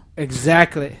 though.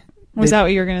 Exactly. Was that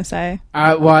what you were going to say?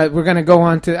 Well, we're going to go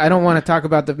on to... I don't want to talk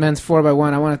about the men's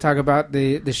 4x1. I want to talk about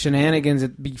the shenanigans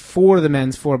before the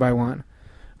men's 4x1,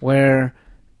 where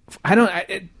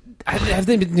have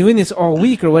they been doing this all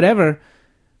week or whatever?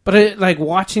 But like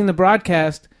watching the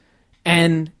broadcast,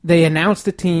 and they announce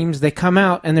the teams, they come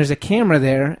out, and there's a camera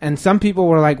there, and some people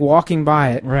were like walking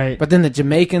by it. Right. But then the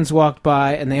Jamaicans walked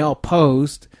by, and they all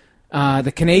posed.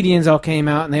 The Canadians all came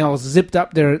out, and they all zipped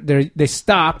up they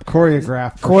stopped.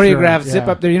 Choreographed, sure. Yeah. Zip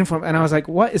up their uniform. And I was like,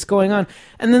 what is going on?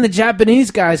 And then the Japanese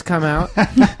guys come out,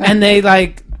 and they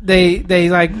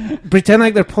pretend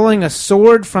like they're pulling a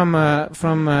sword from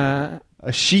a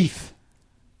sheath.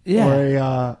 Yeah.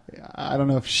 Or I don't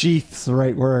know if sheath's the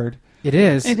right word. It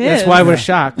is. It That's is. why we're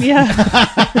shocked.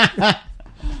 Yeah.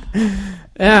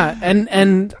 Yeah.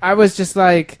 And I was just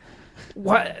like,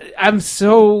 what? I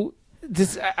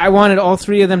wanted all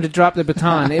three of them to drop the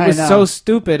baton. It was so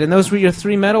stupid. And those were your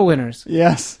 3 medal winners.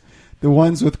 Yes. The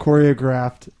ones with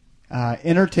choreographed,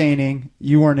 entertaining.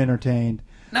 You weren't entertained.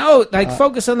 No,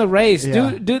 focus on the race.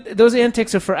 Yeah. Do those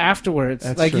antics are for afterwards.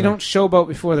 That's like true. You don't showboat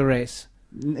before the race.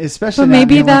 Especially But not in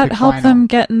maybe the that Olympic helped final. them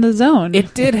get in the zone.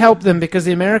 It did help them because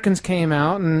the Americans came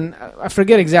out, and I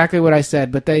forget exactly what I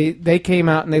said, but they came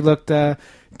out and they looked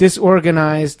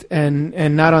disorganized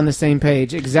and not on the same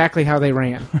page, exactly how they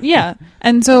ran. Yeah.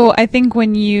 And so I think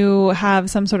when you have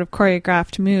some sort of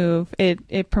choreographed move,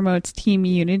 it promotes team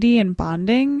unity and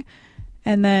bonding,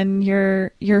 and then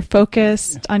you're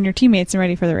focused on your teammates and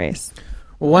ready for the race.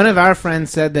 Well, one of our friends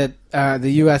said that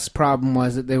the U.S. problem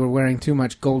was that they were wearing too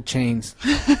much gold chains.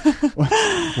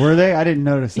 Were they? I didn't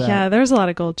notice that. Yeah, there's a lot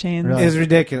of gold chains. Really? It was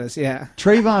ridiculous, yeah.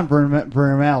 Trayvon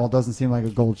Burnell doesn't seem like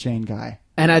a gold chain guy.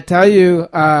 And I tell you,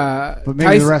 But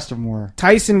maybe the rest of them were.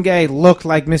 Tyson Gay looked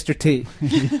like Mr. T.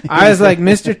 I was like,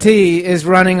 Mr. T is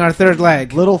running our third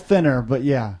leg. Little thinner, but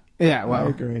yeah. Yeah, I well.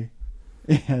 agree.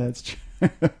 Yeah, that's true.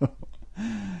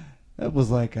 That was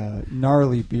like a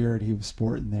gnarly beard he was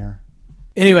sporting there.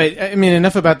 Anyway, I mean,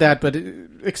 enough about that, but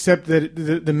except that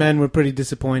the men were pretty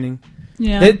disappointing.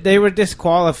 Yeah. They were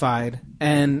disqualified,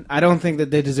 and I don't think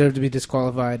that they deserve to be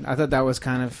disqualified. I thought that was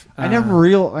kind of... I never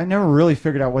really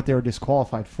figured out what they were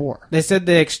disqualified for. They said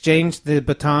they exchanged the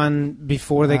baton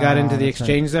before they got into the that's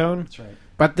exchange right. zone. That's right.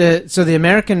 But the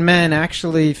American men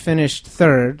actually finished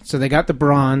third, so they got the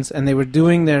bronze, and they were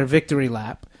doing their victory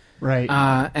lap. Right.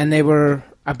 And they were,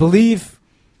 I believe,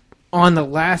 on the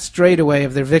last straightaway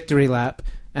of their victory lap,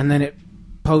 and then it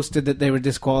posted that they were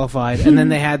disqualified, and then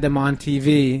they had them on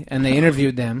TV, and they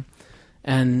interviewed them,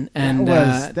 and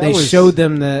they showed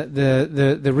them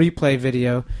the replay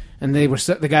video, and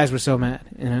the guys were so mad,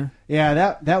 you know.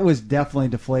 Yeah, that was definitely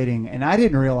deflating, and I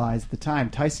didn't realize at the time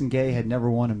Tyson Gay had never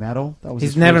won a medal. That was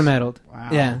He's his never first... medaled. Wow.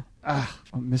 Yeah.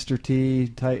 Mr. T,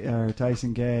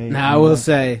 Tyson Gay. Now I will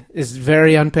say it's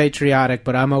very unpatriotic,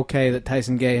 but I'm okay that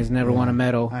Tyson Gay has never won a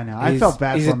medal. I know. I felt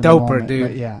bad. He's for a him in the doper, moment, dude.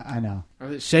 but yeah, I know.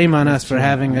 Shame on us for true.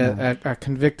 having I know. a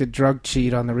convicted drug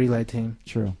cheat on the relay team.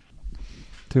 True.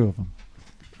 2 of them.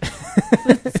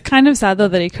 It's kind of sad, though,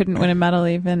 that he couldn't win a medal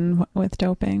even with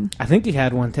doping. I think he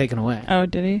had one taken away. Oh,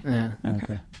 did he? Yeah.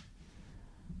 Okay.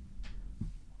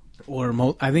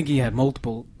 Or I think he had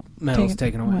multiple medals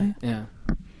taken away. Yeah.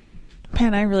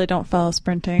 Man, I really don't follow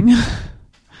sprinting. Yeah,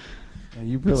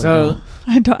 you really don't.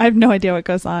 I have no idea what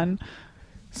goes on.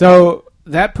 So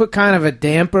that put kind of a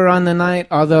damper on the night,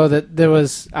 although that there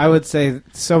was, I would say,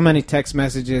 so many text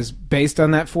messages based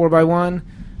on that 4x1,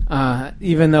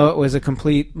 even though it was a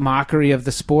complete mockery of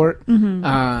the sport,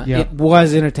 it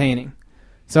was entertaining.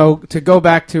 So to go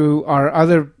back to our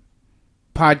other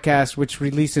podcast, which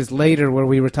releases later, where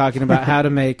we were talking about how to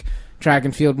make track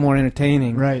and field more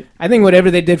entertaining. Right. I think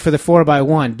whatever they did for the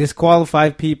 4x1,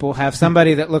 disqualify people, have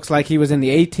somebody that looks like he was in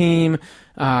the A team,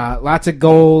 lots of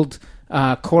gold,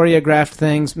 choreographed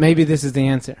things. Maybe this is the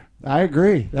answer. I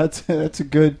agree. That's a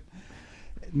good.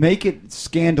 Make it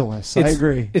scandalous. I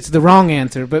agree. It's the wrong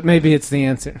answer, but maybe it's the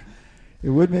answer. It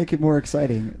would make it more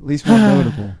exciting, at least more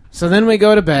notable. So then we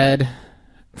go to bed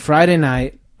Friday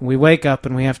night. We wake up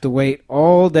and we have to wait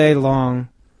all day long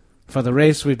for the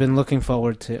race we've been looking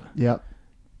forward to. Yep.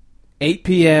 8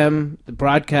 p.m., the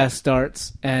broadcast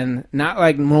starts, and not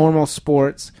like normal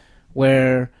sports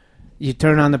where you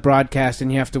turn on the broadcast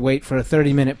and you have to wait for a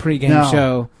 30-minute pregame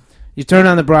show. You turn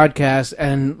on the broadcast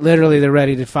and literally they're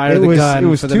ready to fire the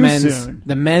gun for the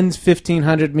men's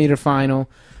 1500-meter final.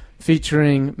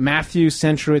 featuring Matthew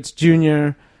Centrowitz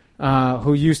Jr.,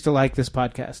 who used to like this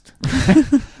podcast.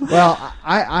 Well,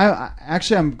 I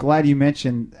actually, I'm glad you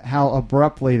mentioned how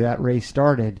abruptly that race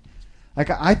started. Like,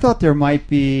 I thought there might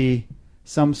be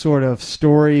some sort of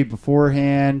story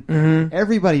beforehand. Mm-hmm.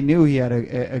 Everybody knew he had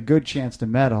a good chance to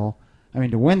medal. I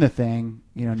mean, to win the thing,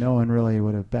 no one really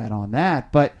would have bet on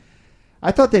that. But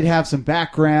I thought they'd have some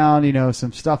background,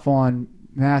 some stuff on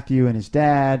Matthew and his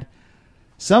dad,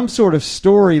 some sort of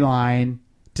storyline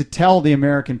to tell the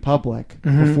American public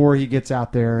before he gets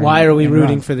out there. Why are we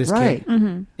rooting runs. for this right. kid?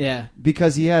 Mm-hmm. Yeah.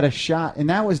 Because he had a shot, and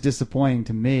that was disappointing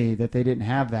to me that they didn't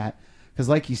have that. Because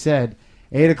like you said,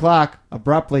 8 o'clock,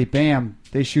 abruptly, bam,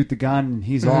 they shoot the gun, and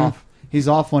he's off. He's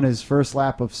off on his first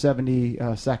lap of 70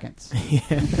 seconds.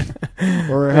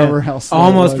 Or however else slow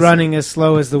almost it was. running as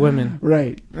slow as the women.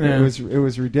 Right. Yeah. It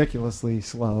was ridiculously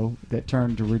slow that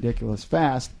turned to ridiculous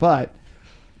fast. But,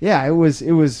 yeah, it was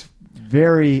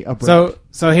very abrupt.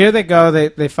 So here they go.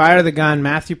 They fire the gun.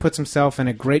 Matthew puts himself in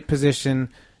a great position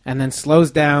and then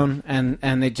slows down,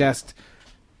 and they just...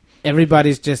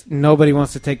 Everybody's just... Nobody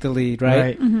wants to take the lead,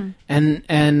 right? Mm-hmm.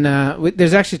 And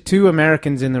there's actually 2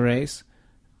 Americans in the race.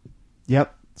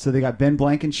 Yep. So they got Ben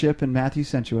Blankenship and Matthew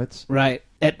Centrowitz. Right.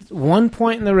 At one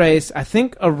point in the race, I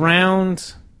think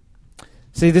around...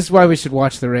 See, this is why we should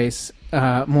watch the race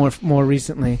more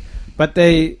recently. But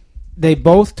they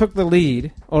both took the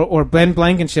lead, or Ben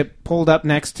Blankenship pulled up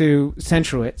next to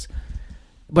Centrowitz.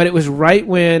 But it was right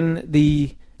when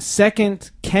the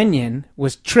second Kenyan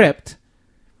was tripped.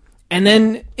 And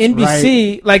then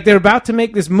NBC, like they're about to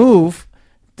make this move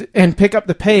and pick up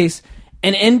the pace.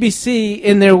 And NBC,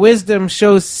 in their wisdom,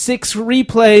 shows 6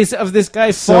 replays of this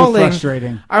guy falling. So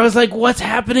frustrating. I was like, what's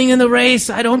happening in the race?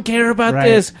 I don't care about Right.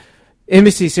 this.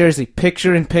 NBC, seriously,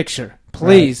 picture in picture.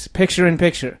 Please, picture in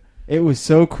picture. It was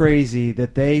so crazy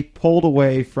that they pulled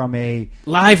away from a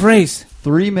Live race.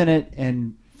 3-minute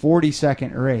and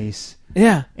 40-second race.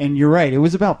 Yeah. And you're right. It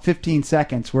was about 15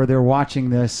 seconds where they're watching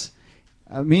this.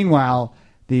 Meanwhile,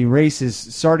 the race is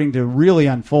starting to really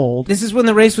unfold. This is when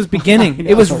the race was beginning.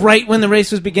 It was right when the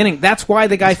race was beginning. That's why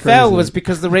the guy It's fell, crazy. was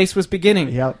because the race was beginning.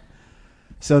 Yep.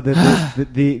 So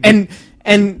the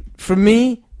And for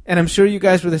me, and I'm sure you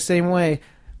guys were the same way,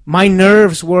 my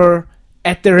nerves were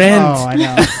at their end. Oh, I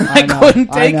know. I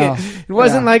couldn't take it. It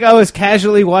wasn't like I was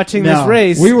casually watching this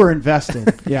race. We were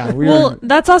invested. Yeah, Well,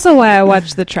 that's also why I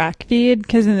watched the track feed,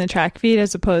 because in the track feed,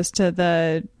 as opposed to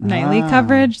the nightly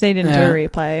coverage, they didn't do a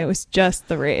replay. It was just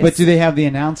the race. But do they have the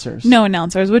announcers? No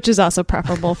announcers, which is also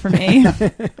preferable for me.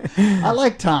 I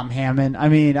like Tom Hammond. I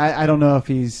mean, I don't know if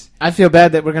he's... I feel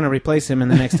bad that we're going to replace him in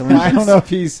the next Olympics. I don't know if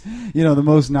he's, the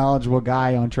most knowledgeable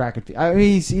guy on track and field. I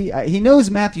mean, he knows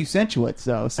Matthew Centrowitz,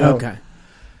 though. So. Okay.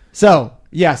 So,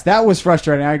 yes, that was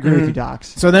frustrating. I agree with you, Docs.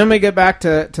 So then we get back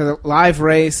to the live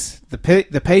race. The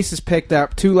pace is picked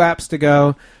up. 2 laps to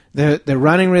go. They're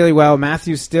running really well.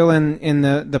 Matthew's still in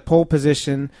the pole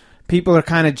position. People are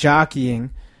kind of jockeying.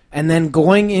 And then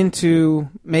going into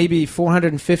maybe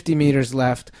 450 meters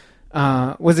left,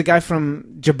 was a guy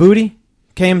from Djibouti?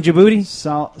 KM Djibouti?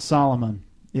 Solomon.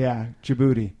 Yeah,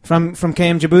 Djibouti. From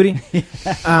KM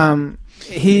Djibouti?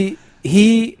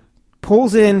 He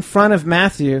pulls in front of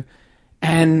Matthew,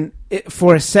 and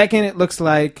for a second it looks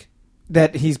like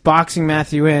that he's boxing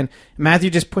Matthew in. Matthew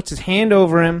just puts his hand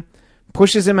over him,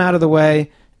 pushes him out of the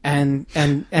way, and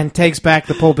takes back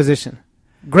the pole position.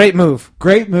 Great move.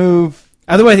 Great move.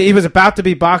 Otherwise, he was about to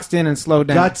be boxed in and slowed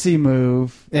down. Gutsy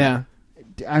move. Yeah.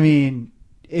 I mean,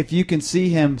 if you can see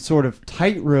him sort of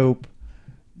tightrope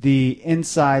the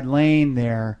inside lane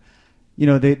there,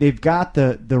 they've got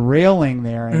the railing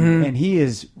there, and he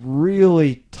is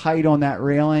really tight on that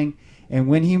railing. And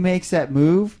when he makes that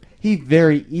move, he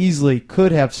very easily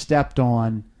could have stepped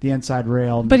on the inside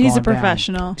rail. And but he's a gone down.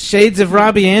 professional. Shades of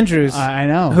Robbie Andrews. I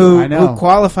know. Who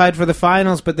qualified for the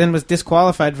finals, but then was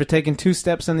disqualified for taking 2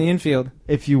 steps on the infield.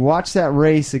 If you watch that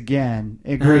race again,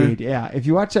 agreed. Yeah. If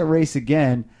you watch that race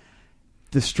again,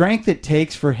 the strength it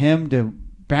takes for him to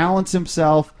balance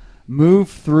himself, move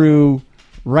through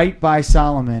right by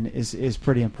Solomon is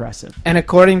pretty impressive. And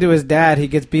according to his dad, he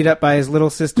gets beat up by his little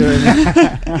sister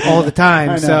all the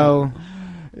time. So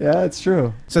yeah, that's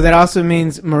true. So that also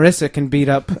means Marissa can beat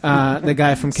up the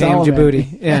guy from KM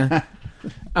Djibouti. Yeah.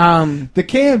 The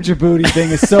KM Djibouti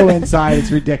thing is so inside, it's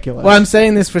ridiculous. Well, I'm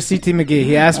saying this for CT McGee.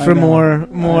 He asked for more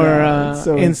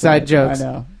so inside jokes. I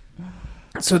know.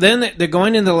 So then they're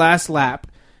going in the last lap,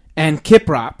 and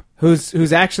Kiprop,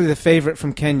 who's actually the favorite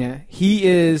from Kenya, he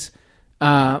is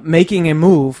making a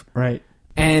move. Right.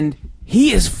 And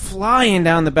he is flying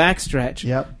down the backstretch.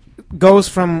 Yep. Goes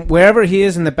from wherever he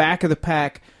is in the back of the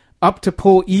pack up to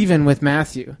pull even with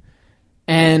Matthew.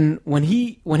 And when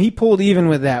he pulled even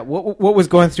with that, what was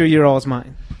going through your all's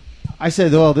mind? I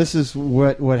said, well, this is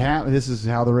what happened. This is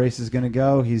how the race is going to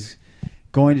go. He's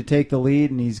going to take the lead,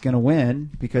 and he's going to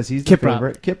win because he's the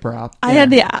favorite. Kiprop. I had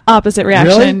the opposite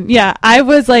reaction. Really? Yeah, I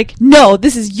was like, no,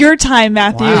 this is your time,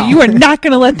 Matthew. Wow. You are not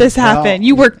going to let this happen. Well,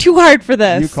 you worked too hard for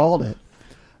this. You called it.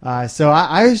 So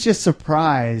I was just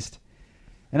surprised.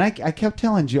 And I kept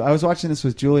telling Julie, I was watching this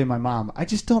with Julie and my mom. I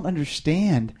just don't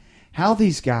understand how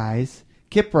these guys,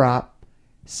 Kiprop,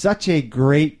 such a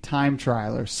great time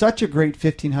trialer, such a great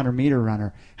 1,500-meter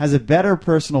runner, has a better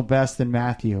personal best than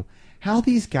Matthew. How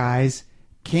these guys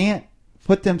can't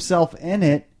put themselves in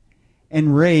it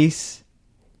and race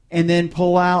and then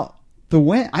pull out the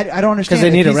win. I don't understand. Because they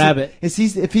need a rabbit. If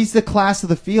he's the class of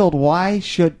the field, why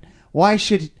should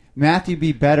Matthew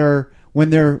be better when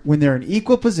they're in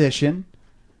equal position?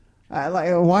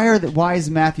 Why is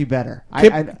Matthew better?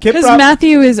 Because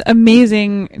Matthew is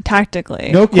amazing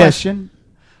tactically. No question. Yes.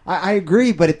 I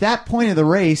agree, but at that point of the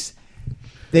race,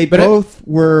 they both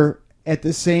were at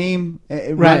the same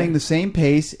running the same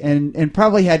pace and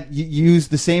probably had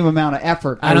used the same amount of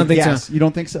effort. I don't think so. You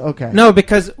don't think so? Okay. No,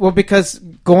 because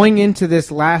going into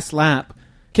this last lap,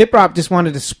 Kiprop just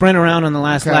wanted to sprint around on the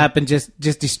last lap and just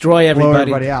destroy everybody. Blow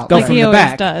everybody out. Go like from he the always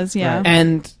back. does, yeah. Right.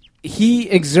 And he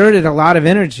exerted a lot of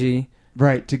energy.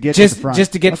 Right, to get to the front.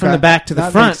 Just to get from the back to the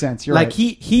that front. Makes sense. You're like right.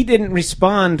 he didn't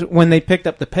respond when they picked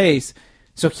up the pace.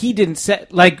 So he didn't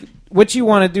set what you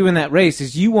want to do in that race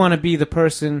is you want to be the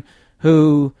person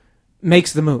who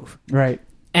makes the move. Right.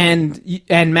 And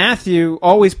Matthew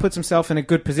always puts himself in a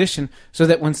good position so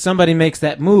that when somebody makes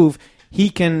that move, he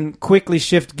can quickly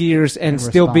shift gears and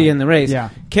still be in the race. Yeah.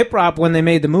 Kiprop, when they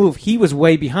made the move, he was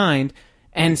way behind,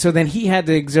 and so then he had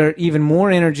to exert even more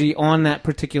energy on that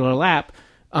particular lap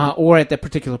or at that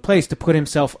particular place to put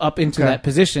himself up into that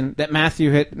position that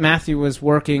Matthew was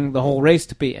working the whole race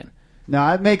to be in.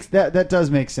 No, that does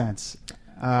make sense.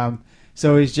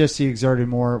 So he exerted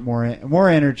more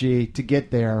energy to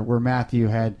get there, where Matthew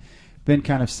had been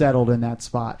kind of settled in that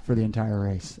spot for the entire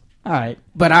race. All right,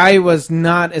 but I was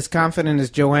not as confident as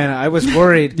Joanna. I was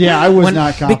worried. Yeah, I was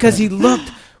not confident because he looked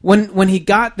when he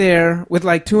got there with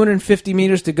like 250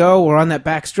 meters to go, or on that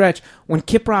back stretch. When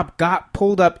Kiprop got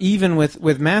pulled up even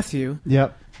with Matthew,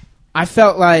 yep, I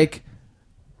felt like.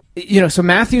 So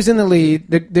Matthew's in the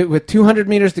lead with 200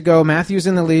 meters to go. Matthew's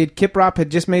in the lead. Kiprop had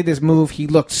just made this move. He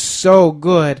looked so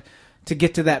good to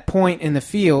get to that point in the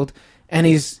field, and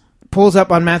he's pulls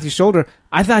up on Matthew's shoulder.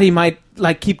 I thought he might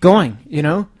keep going.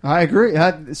 I agree.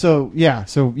 So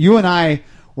you and I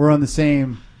were on the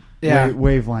same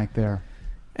wavelength there.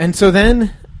 And so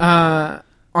then,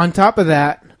 on top of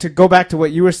that, to go back to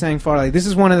what you were saying, Farley, this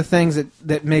is one of the things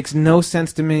that makes no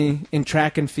sense to me in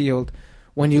track and field.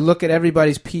 When you look at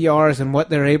everybody's PRs and what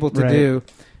they're able to do,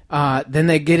 then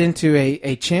they get into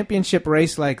a championship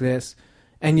race like this,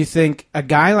 and you think a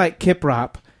guy like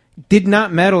Kiprop did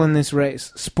not medal in this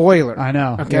race. Spoiler. I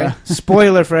know. Okay? Yeah.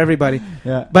 Spoiler for everybody.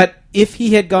 Yeah. But if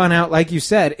he had gone out, like you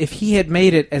said, if he had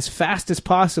made it as fast as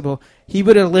possible, he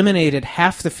would have eliminated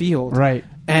half the field. Right.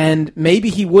 And maybe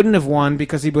he wouldn't have won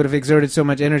because he would have exerted so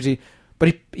much energy.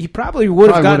 But he probably would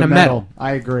have gotten a medal.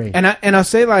 I agree. And I'll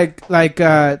say like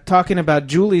talking about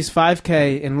Julie's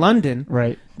 5K in London.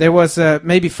 Right. There was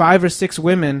maybe 5 or 6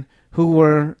 women who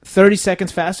were 30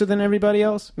 seconds faster than everybody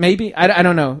else. Maybe I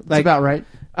don't know. That's about right.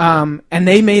 And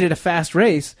they made it a fast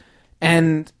race,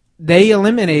 and they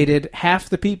eliminated half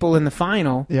the people in the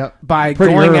final by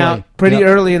going out pretty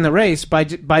early in the race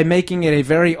by making it a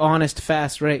very honest,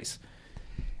 fast race.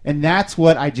 And that's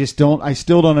what I still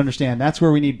don't understand. That's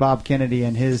where we need Bob Kennedy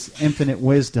and his infinite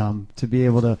wisdom to be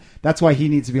able to. That's why he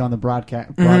needs to be on the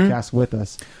broadcast with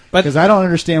us. Because I don't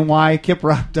understand why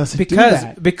Kiprop doesn't do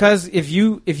that. Because if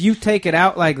you take it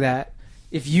out like that,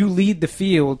 if you lead the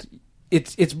field,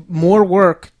 it's more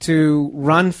work to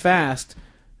run fast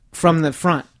from the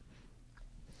front.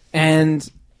 And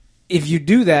if you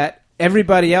do that,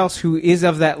 everybody else who is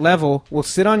of that level will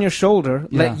sit on your shoulder,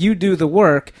 let you do the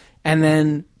work, and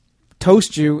then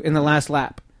toast you in the last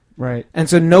lap. Right. And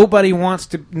so nobody wants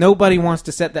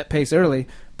to set that pace early.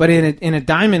 But in a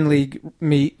Diamond League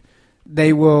meet,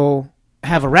 they will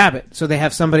have a rabbit. So they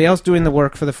have somebody else doing the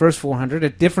work for the first 400. A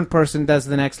different person does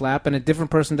the next lap, and a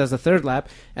different person does the third lap,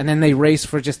 and then they race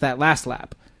for just that last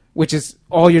lap, which is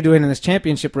all you're doing in this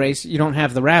championship race. You don't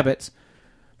have the rabbits.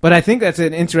 But I think that's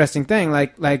an interesting thing.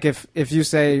 Like if you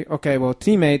say, okay, well,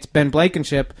 teammates, Ben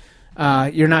Blankenship,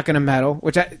 you're not going to medal,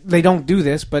 which they don't do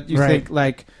this, but you think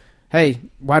like, hey,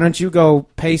 why don't you go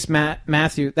pace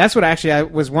Matthew? That's what actually I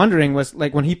was wondering was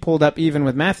like when he pulled up even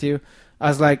with Matthew, I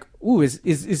was like, ooh, is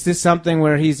this something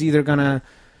where he's either going to,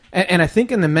 And I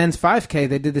think in the men's 5K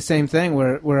they did the same thing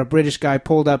where a British guy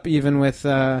pulled up even with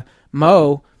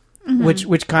Mo,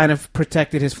 which kind of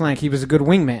protected his flank. He was a good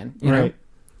wingman, you know.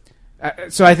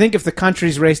 So I think if the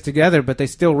countries race together, but they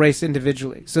still race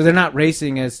individually, so they're not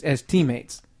racing as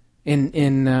teammates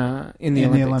in the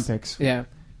Olympics. Yeah,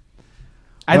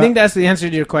 I think that's the answer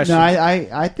to your question. No,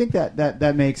 I think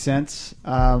that makes sense.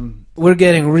 We're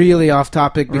getting really off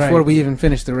topic before we even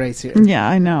finish the race here. Yeah,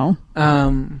 I know.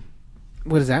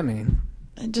 What does that mean?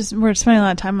 We're spending a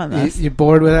lot of time on this. You're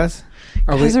bored with us?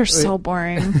 Guys are so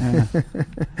boring.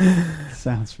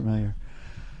 Sounds familiar.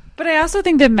 But I also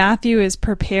think that Matthew is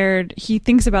prepared. He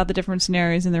thinks about the different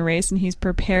scenarios in the race, and he's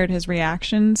prepared his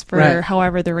reactions for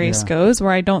however the race goes,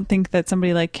 where I don't think that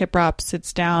somebody like Kiprop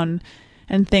sits down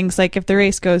and thinks, like, if the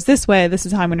race goes this way, this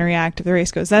is how I'm going to react. If the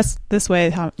race goes this way,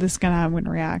 this is kind of how I'm going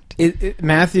to react.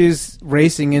 Matthew's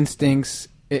racing instincts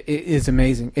is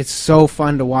amazing. It's so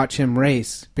fun to watch him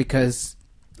race because,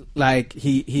 like,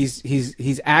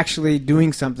 he's actually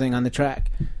doing something on the track.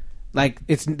 Like,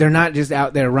 they're not just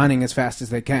out there running as fast as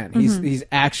they can. He's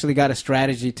actually got a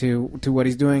strategy to what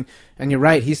he's doing. And you're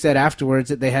right. He said afterwards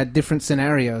that they had different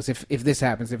scenarios. If this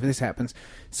happens,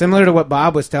 similar to what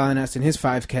Bob was telling us in his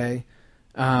 5K.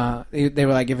 They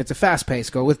were like, if it's a fast pace,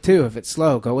 go with 2. If it's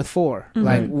slow, go with 4.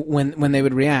 Like when they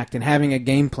would react and having a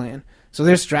game plan. So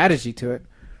there's strategy to it.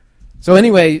 So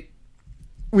anyway,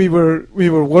 we were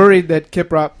worried that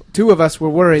Kiprop. 2 of us were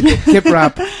worried that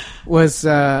Kiprop was.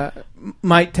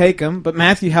 Might take him, but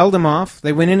Matthew held him off.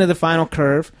 They went into the final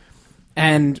curve,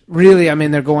 and really, I mean,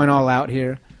 they're going all out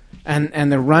here,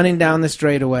 and they're running down the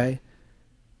straightaway.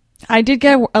 I did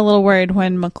get a little worried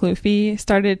when McLuffy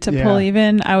started to pull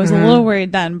even. I was a little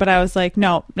worried then, but I was like,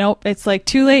 nope, it's like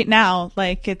too late now.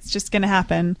 Like, it's just going to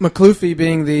happen. McLuffy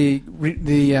being the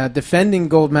defending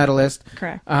gold medalist,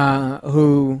 correct,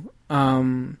 who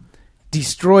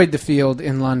destroyed the field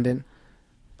in London.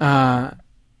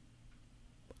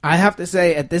 I have to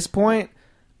say, at this point,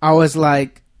 I was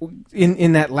like,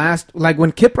 in that last, like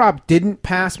when Kiprop didn't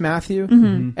pass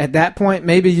Matthew, at that point,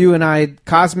 maybe you and I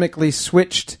cosmically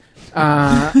switched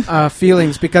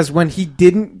feelings, because when he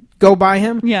didn't go by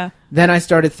him, then I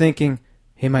started thinking,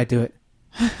 he might do it.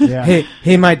 Yeah.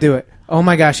 He might do it. Oh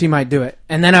my gosh, he might do it.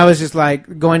 And then I was just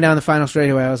like, going down the final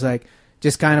straightaway, I was like,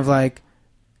 just kind of like,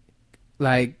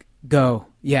 go.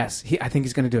 Yes, I think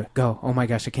he's going to do it. Go. Oh my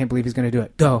gosh, I can't believe he's going to do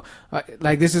it. Go.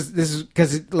 Like this is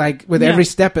because like with every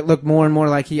step, it looked more and more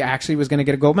like he actually was going to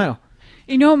get a gold medal.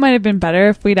 You know, it might have been better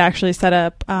if we'd actually set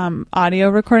up audio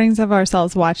recordings of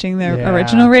ourselves watching the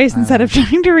original race instead of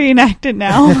trying to reenact it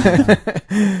now.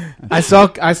 I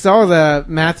saw the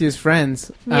Matthews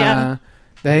friends. Yeah.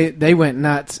 They went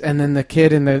nuts, and then the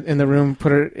kid in the room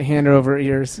put her hand over her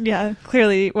ears. Yeah,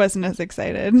 clearly wasn't as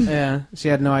excited. Yeah, she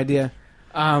had no idea.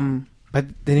 But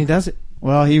then he does it.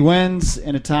 Well, he wins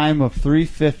in a time of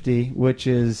 3:50, which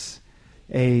is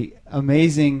a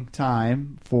amazing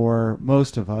time for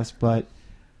most of us, but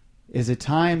is a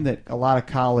time that a lot of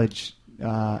college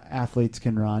athletes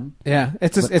can run. Yeah,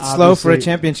 it's slow for a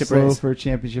championship race. Slow for a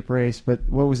championship race. But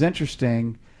what was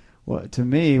interesting to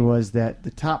me was that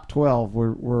the top 12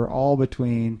 were all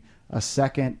between a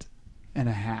second and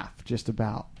a half, just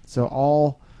about. So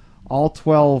all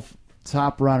 12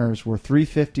 top runners were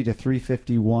 350 to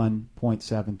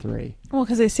 351.73. Well,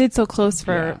 because they stayed so close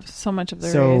for so much of the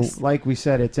race. So, like we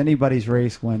said, it's anybody's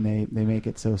race when they make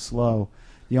it so slow.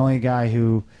 The only guy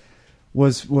who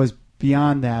was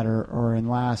beyond that or in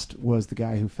last was the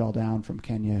guy who fell down from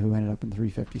Kenya, who ended up in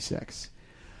 356.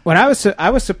 When I was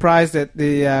surprised that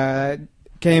the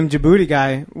Kame Djibouti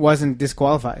guy wasn't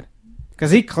disqualified,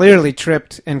 because he clearly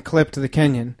tripped and clipped the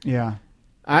Kenyan. Yeah.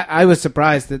 I was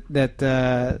surprised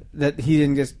that he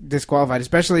didn't get disqualified,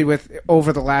 especially with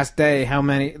over the last day,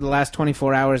 the last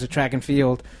 24 hours of track and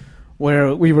field,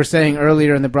 where we were saying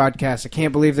earlier in the broadcast, I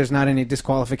can't believe there's not any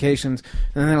disqualifications.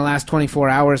 And then the last 24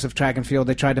 hours of track and field,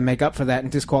 they tried to make up for that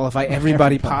and disqualify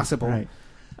everybody possible. Right.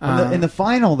 In the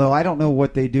final, though, I don't know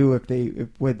what they do if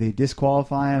they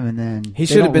disqualify him and then he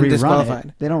should have been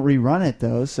disqualified. They don't rerun it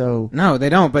though, so no, they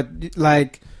don't. But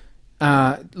like.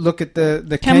 Look at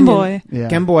the Kemboy. Kenyan. Yeah.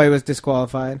 Kemboy was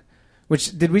disqualified.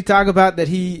 Which did we talk about that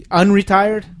he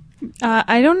unretired?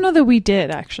 I don't know that we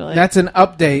did actually. That's an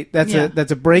update.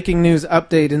 That's a breaking news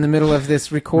update in the middle of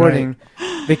this recording,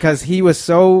 because he was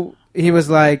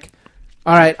like,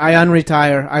 all right, I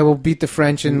unretire. I will beat the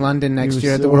French in London next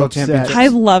year at the World Championships. I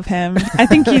love him. I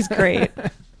think he's great.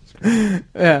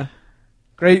 Yeah,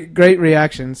 great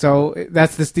reaction. So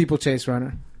that's the steeplechase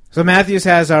runner. So Matthews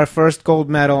has our first gold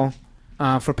medal.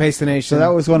 For Pace the Nation. So that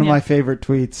was one of my favorite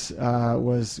tweets.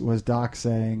 Was Doc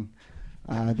saying,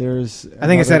 There's I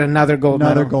think it said another gold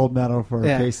medal. gold medal for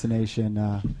Yeah. Face the Nation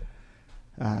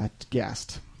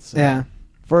guest. So, Yeah.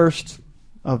 first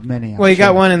of many. I'm Well, you got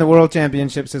sure. one in the World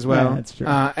Championships as well. Yeah, that's true.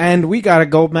 And we got a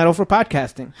gold medal for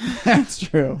podcasting. That's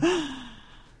true.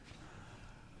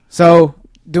 So,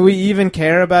 do we even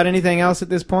care about anything else at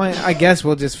this point? I guess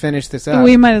we'll just finish this up.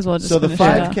 We might as well just So the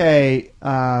finish it up. 5K,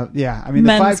 yeah, I mean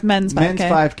Men's the men's 5K.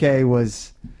 5K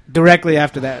was Directly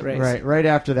after that race. right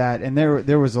after that, and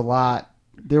there was a lot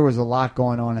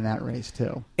going on in that race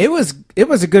too. It was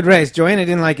a good race. Joanna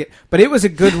didn't like it, but it was a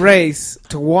good race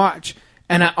to watch.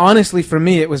 And honestly, for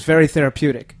me, it was very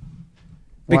therapeutic.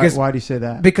 Because Why do you say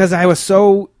that? Because I was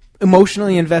so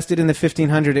emotionally invested in the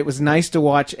 1500. It was nice to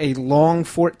watch a long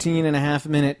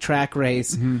 14.5-minute track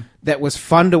race that was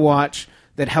fun to watch,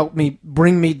 that helped me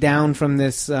bring me down from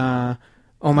this oh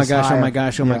my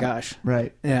gosh.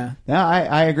 Right. Yeah. Yeah,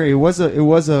 I agree. It was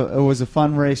a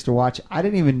fun race to watch. I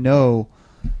didn't even know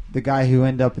the guy who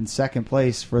ended up in second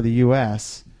place for the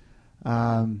U.S.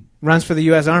 Runs for the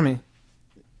U.S. Army.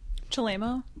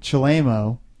 Chalemo.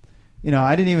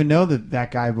 I didn't even know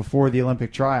that guy before the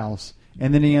Olympic trials,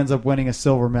 and then he ends up winning a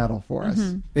silver medal for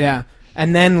us, Yeah.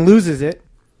 And then loses it.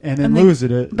 and then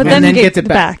loses it. But And then gets it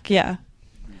back. Yeah.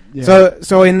 Yeah.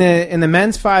 So in the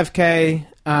men's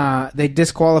 5K, they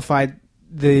disqualified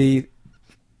the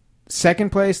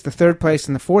second place, the third place,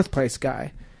 and the fourth place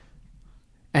guy,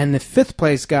 and the fifth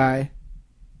place guy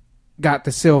got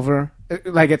the silver,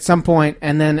 like at some point,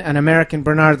 and then an American,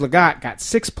 Bernard Lagat, got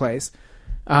sixth place,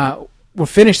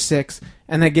 finished sixth,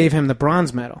 and they gave him the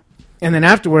bronze medal. And then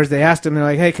afterwards, they asked him, they're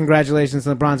like, "Hey, congratulations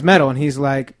on the bronze medal," and he's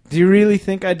like, "Do you really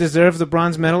think I deserve the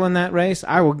bronze medal in that race?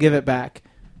 I will give it back."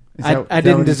 I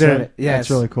didn't deserve it. Yes, That's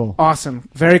really cool. Awesome,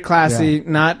 very classy.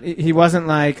 Yeah. He wasn't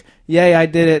like, "Yay, I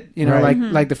did it," Right.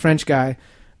 like the French guy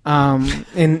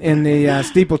in the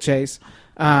steeplechase.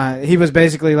 He was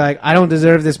basically like, "I don't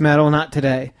deserve this medal, not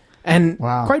today." And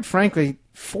Wow. quite frankly,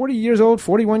 41 years old,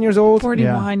 41,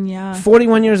 yeah.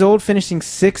 41 years old, finishing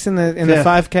sixth in the Fifth.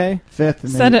 5K. Fifth,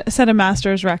 and Set a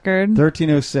master's record.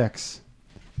 13:06.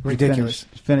 Ridiculous.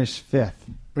 Finished fifth.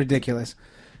 Ridiculous.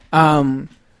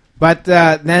 But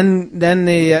then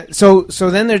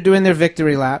they're doing their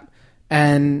victory lap,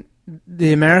 and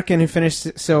the American who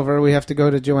finished silver, we have to go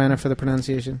to Joanna for the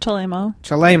pronunciation.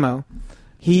 Chalemo.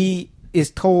 He is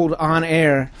told on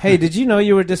air, "Hey, did you know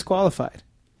you were disqualified?"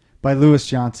 By Lewis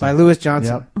Johnson. By Lewis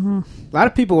Johnson. Yep. A lot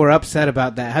of people were upset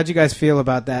about that. How'd you guys feel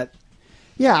about that?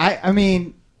 Yeah, I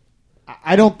mean,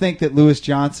 I don't think that Lewis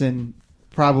Johnson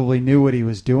probably knew what he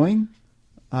was doing.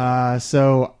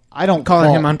 So I don't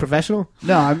Calling him unprofessional?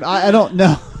 No, I don't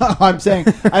know. I'm saying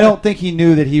I don't think he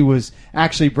knew that he was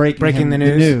actually breaking the the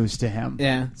news. news to him.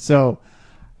 Yeah. So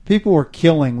people were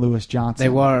killing Lewis Johnson. They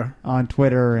were. On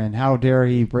Twitter, and how dare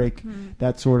he break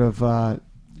that sort of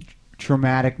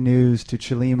traumatic news to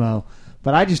Chalemo.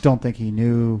 But I just don't think he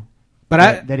knew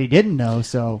that he didn't know,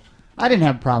 so I didn't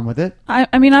have a problem with it.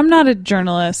 I mean, I'm not a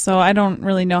journalist, so I don't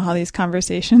really know how these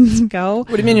conversations go. What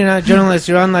do you mean you're not a journalist?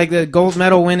 You're on like the gold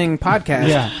medal winning podcast.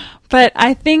 Yeah. But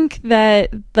I think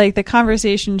that like the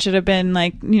conversation should have been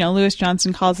like, Lewis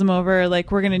Johnson calls him over,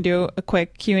 like, we're going to do a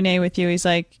quick Q&A with you. He's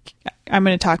like, I'm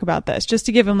going to talk about this, just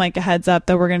to give him like a heads up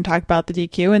that we're going to talk about the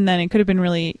DQ. And then it could have been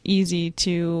really easy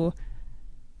to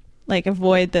like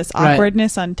avoid this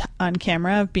awkwardness on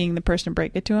camera of being the person to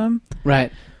break it to him.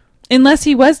 Right. Unless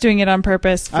he was doing it on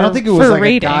purpose for, I don't think it was like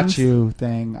ratings. a got you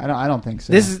thing. I don't think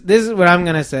so. This is what I'm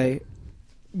going to say.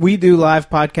 We do live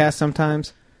podcasts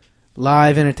sometimes.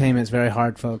 Live entertainment is very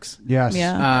hard, folks. Yes.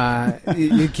 Yeah.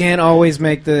 You can't always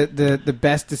make the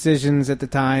best decisions at the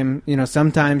time.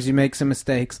 Sometimes you make some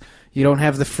mistakes. You don't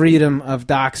have the freedom of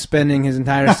Doc spending his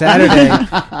entire Saturday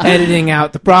editing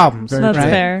out the problems. That's right?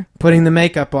 fair. Putting the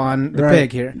makeup on the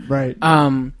pig here. Right.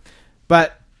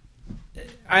 But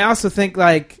I also think,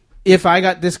 like, if I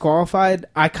got disqualified,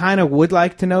 I kind of would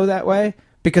like to know that way,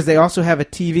 because they also have a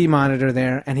TV monitor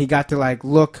there, and he got to like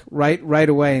look right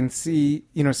away and see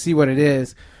what it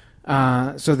is,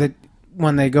 so that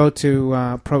when they go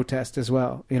to protest as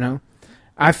well,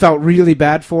 I felt really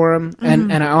bad for him,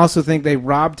 and I also think they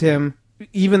robbed him,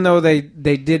 even though they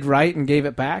did right and gave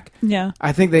it back. Yeah,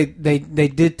 I think they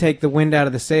did take the wind out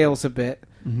of the sails a bit,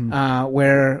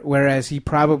 whereas he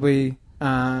probably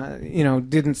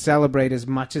didn't celebrate as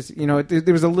much as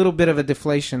there was a little bit of a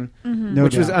deflation,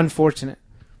 which was unfortunate.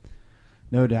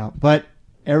 No doubt. But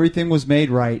everything was made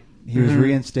right. He was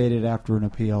reinstated after an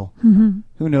appeal.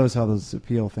 Who knows how those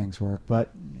appeal things work, but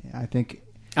I think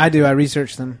I do. I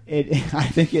researched them. I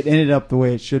think it ended up the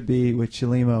way it should be, with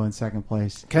Chalemo in second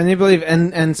place. Can you believe?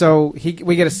 And so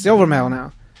we get a silver medal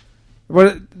now.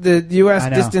 Well, the U.S. I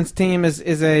know. distance team is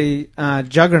a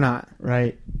juggernaut.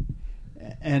 Right.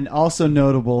 And also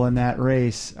notable in that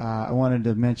race, I wanted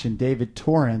to mention David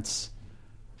Torrance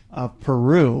of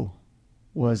Peru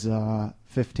was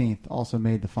 15th, also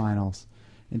made the finals.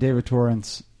 And David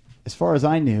Torrance, as far as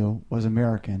I knew, was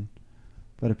American,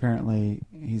 but apparently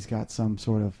he's got some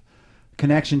sort of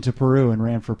connection to Peru and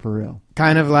ran for Peru.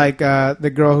 Kind of like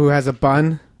the girl who has a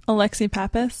bun. Alexi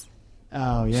Pappas.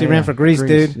 Oh, yeah. She ran for Greece,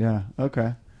 dude. Yeah,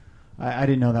 okay. I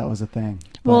didn't know that was a thing.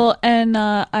 But, Well, and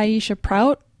Aisha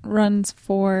Prout runs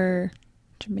for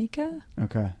Jamaica.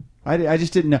 okay. I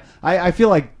just didn't know. I feel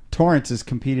like Torrance has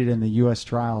competed in the U.S.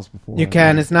 trials before. You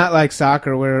can. It's not like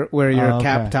soccer where you're Oh, okay.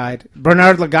 cap tied.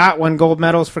 Bernard Lagat won gold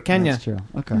medals for Kenya. That's true.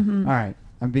 Okay. All right.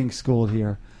 I'm being schooled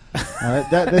here.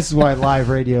 This is why live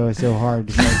radio is so hard,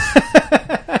 because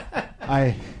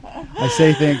I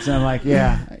say things and I'm like,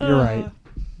 yeah, you're right.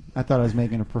 I thought I was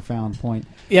making a profound point.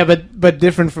 Yeah, but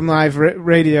different from live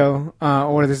radio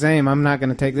or the same. I'm not going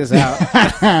to take this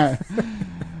out.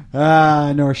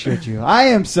 Nor should you. I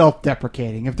am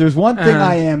self-deprecating. If there's one thing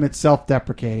I am, it's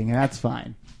self-deprecating, and that's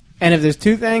fine. And if there's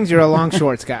two things, you're a long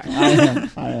shorts guy. I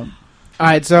am. All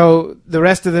right, so the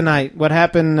rest of the night, what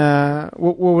happened?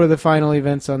 What were the final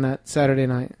events on that Saturday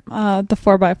night? The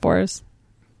 4x4s.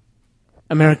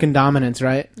 American dominance,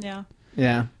 right? Yeah.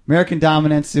 Yeah. American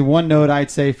dominance. And one note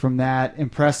I'd say from that,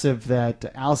 impressive that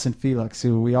Allison Felix,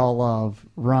 who we all love,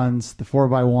 runs the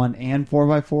 4x1 and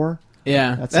 4x4.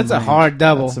 Yeah, that's some a range. hard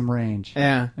double. That's some range.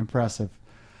 Yeah. Impressive.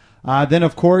 Then,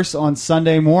 of course, on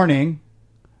Sunday morning,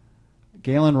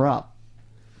 Galen Rupp,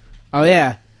 Oh,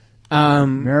 yeah.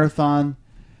 marathon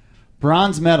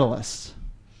bronze medalist.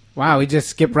 Wow, we just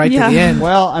skipped right Yeah. to the end.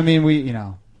 Well, I mean, we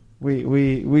do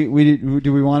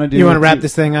we want to do? You want to wrap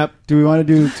this thing up? Do we want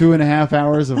to do 2.5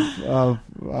 hours of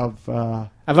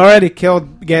I've already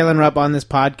killed Galen Rupp on this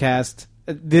podcast,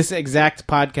 this exact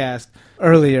podcast,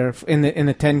 earlier in the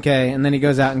 10K, and then he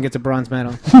goes out and gets a bronze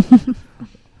medal.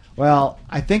 Well,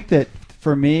 I think that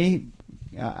for me,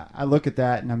 I look at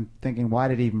that and I'm thinking, why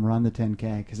did he even run the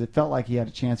 10K? Because it felt like he had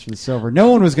a chance for the silver.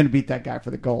 No one was going to beat that guy for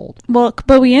the gold. Well,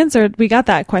 but we got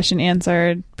that question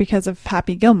answered because of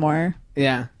Happy Gilmore.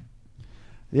 Yeah.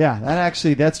 Yeah,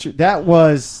 that's true. That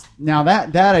was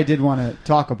that I did want to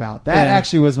talk about. That Yeah.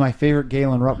 actually was my favorite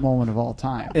Galen Rupp moment of all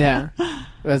time. Yeah.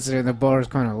 That's the bar is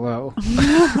kind of low.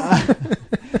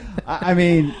 I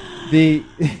mean, the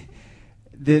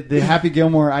Happy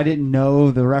Gilmore, I didn't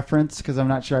know the reference because I'm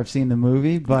not sure I've seen the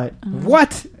movie, but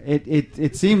What?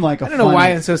 it seemed like I don't know why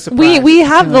I'm so surprised. We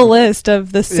have the list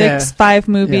of the Yeah. 5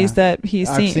 movies Yeah. that he's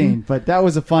I've seen. But that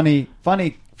was a funny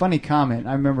comment.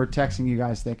 I remember texting you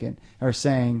guys thinking or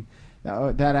saying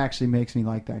that actually makes me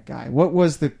like that guy. What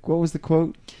was the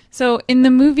quote? So in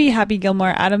the movie Happy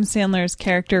Gilmore, Adam Sandler's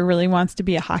character really wants to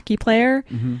be a hockey player,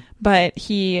 but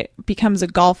he becomes a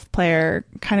golf player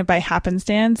kind of by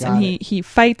happenstance, Got and it. he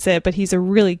fights it, but he's a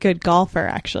really good golfer,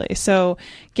 actually. So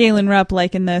Galen Rupp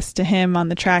likened this to him on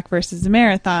the track versus the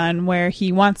marathon, where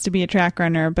he wants to be a track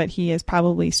runner, but he is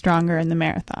probably stronger in the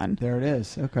marathon. There it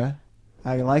is. Okay.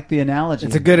 I like the analogy.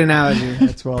 It's a good analogy.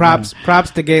 That's well props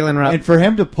to Galen Rupp. And for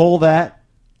him to pull that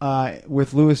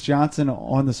with Lewis Johnson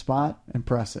on the spot,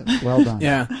 impressive. Well done.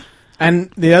 Yeah. And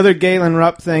the other Galen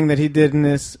Rupp thing that he did in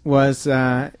this was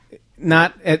not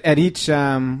at each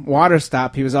water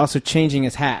stop, he was also changing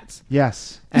his hats.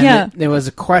 Yes. And Yeah. there was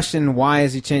a question, why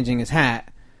is he changing his hat?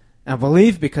 I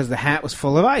believe because the hat was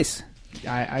full of ice.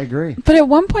 I agree. But at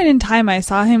one point in time, I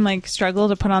saw him struggle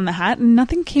to put on the hat, and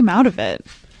nothing came out of it.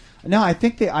 No, I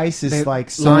think the ice is They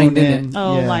sewn lined in in. it.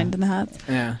 Oh, Yeah. lined in the hats.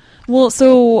 Yeah. Well,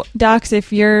 so Docs,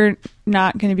 if you're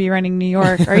not going to be running New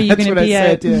York, are you That's going to what I be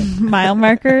said, at yeah. mile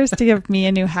markers to give me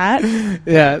a new hat?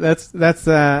 Yeah, that's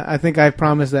I think I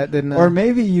promised that, didn't I? Or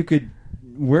maybe you could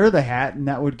wear the hat and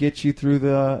that would get you through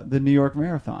the New York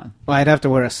Marathon. Well, I'd have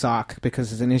to wear a sock because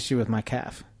there's an issue with my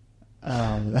calf.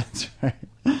 Oh, that's right.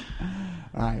 All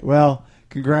right. Well,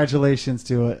 congratulations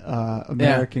to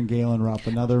American Galen Rupp,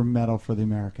 another medal for the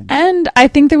Americans. And I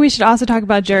think that we should also talk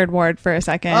about Jared Ward for a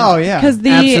second. Oh, yeah. Because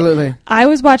Absolutely. I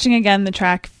was watching again the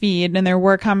track feed, and there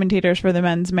were commentators for the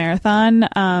men's marathon,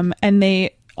 and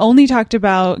they only talked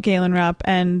about Galen Rupp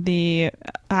and the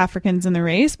Africans in the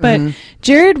race, but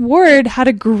Jared Ward had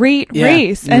a great Yeah,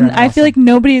 race, you're and I feel awesome. like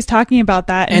nobody is talking about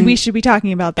that, and And- we should be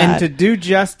talking about And that. to do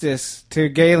justice to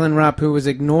Galen Rupp, who was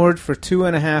ignored for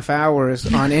 2.5 hours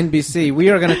on NBC, we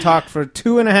are going to talk for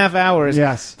 2.5 hours.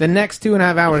 Yes. The next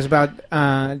 2.5 hours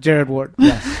about Jared Ward.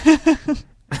 Yes.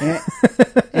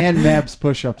 And Meb's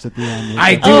push-ups at the end.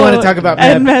 I do want to talk about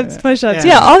and Meb. Meb's push-ups.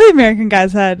 Yeah. Yeah, all the American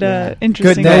guys had Yeah.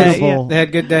 interesting Good days. days. Yeah. They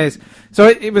had good days. So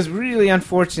it was really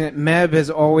unfortunate. Meb has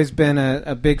always been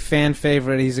a big fan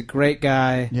favorite. He's a great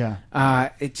guy. Yeah.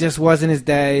 It just wasn't his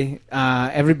day.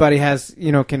 Everybody has,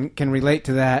 can relate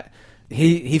to that.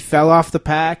 He fell off the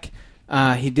pack.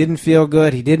 He didn't feel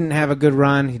good. He didn't have a good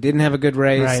run. He didn't have a good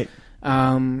race. Right.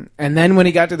 And then when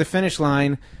he got to the finish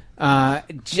line,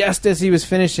 just as he was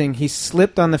finishing, he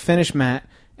slipped on the finish mat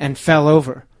and fell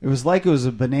over. It was like it was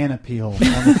a banana peel on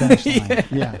the finish line.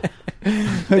 Yeah.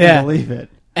 Couldn't Yeah. believe it.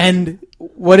 And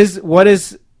what is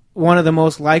one of the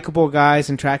most likable guys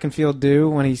in track and field do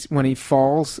when he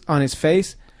falls on his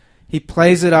face? He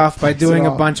plays it off by doing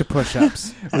a bunch of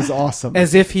push-ups. It was awesome.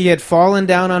 As if he had fallen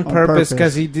down on purpose purpose.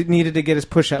 because he needed to get his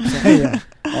push-ups in. Yeah.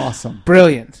 Awesome.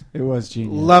 Brilliant. It was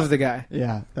genius. Love the guy.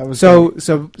 Yeah. That was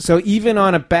So even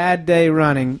on a bad day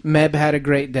running, Meb had a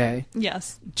great day.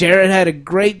 Yes. Jared had a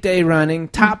great day running,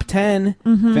 top 10.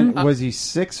 Was he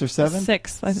 6 or 7?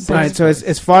 Sixth, I think. All right, so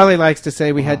as Farley likes to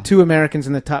say, we had 2 Americans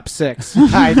in the top 6.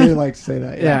 I do like to say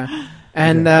that. Yeah.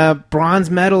 And bronze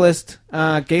medalist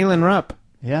Galen Rupp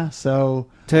Yeah. So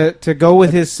to go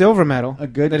with his silver medal A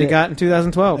good that he day. got in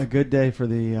 2012. a good day for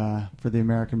the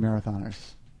American marathoners.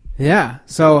 Yeah.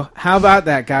 So how about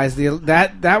that, guys?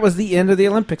 That was the end of the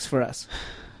Olympics for us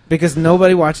because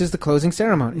nobody watches the closing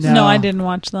ceremonies. No. No, I didn't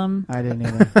watch them. I didn't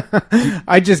either.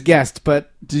 I just guessed,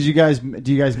 but Do you guys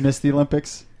miss the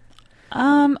Olympics?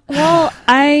 Well,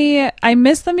 I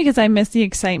miss them because I miss the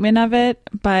excitement of it,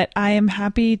 but I am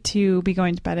happy to be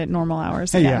going to bed at normal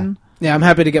hours Hey, again. yeah, I'm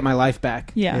happy to get my life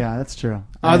back. Yeah. That's true.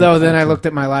 Although then I looked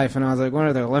at my life and I was like, when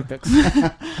are the Olympics?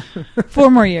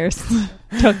 4 more years.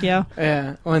 Tokyo.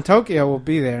 Yeah. Well, in Tokyo, we'll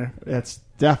be there. That's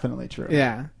definitely true.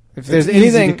 Yeah. If It's there's easy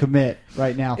anything to commit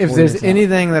right now. If 4 there's years out.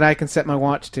 anything that I can set my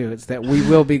watch to, it's that we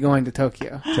will be going to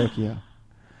Tokyo. Tokyo.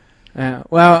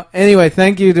 Well, anyway,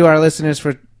 thank you to our listeners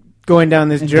for going down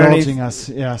this journey Indulging us,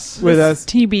 yes. with us.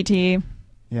 TBT.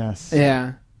 Yes.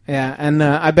 Yeah, and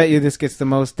I bet you this gets the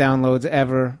most downloads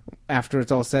ever after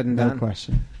it's all said and No done.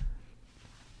 question.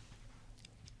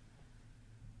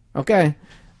 Okay,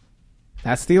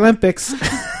 that's the Olympics.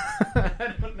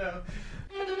 I don't know.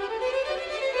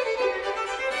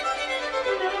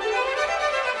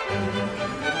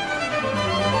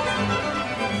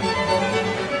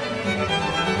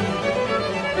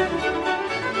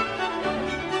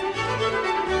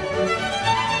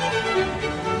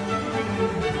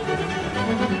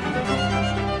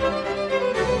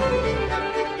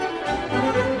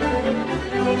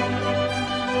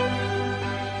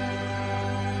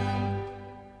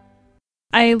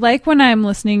 I like when I'm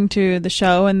listening to the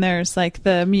show and there's like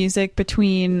the music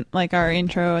between like our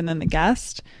intro and then the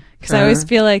guest. Because I always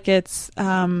feel like it's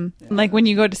like when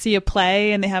you go to see a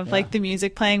play and they have like the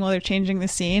music playing while they're changing the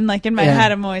scene. Like in my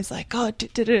head, I'm always like, oh,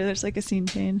 there's like a scene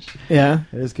change. Yeah,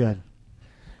 It is good.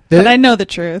 But I know the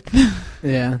truth.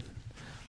 yeah.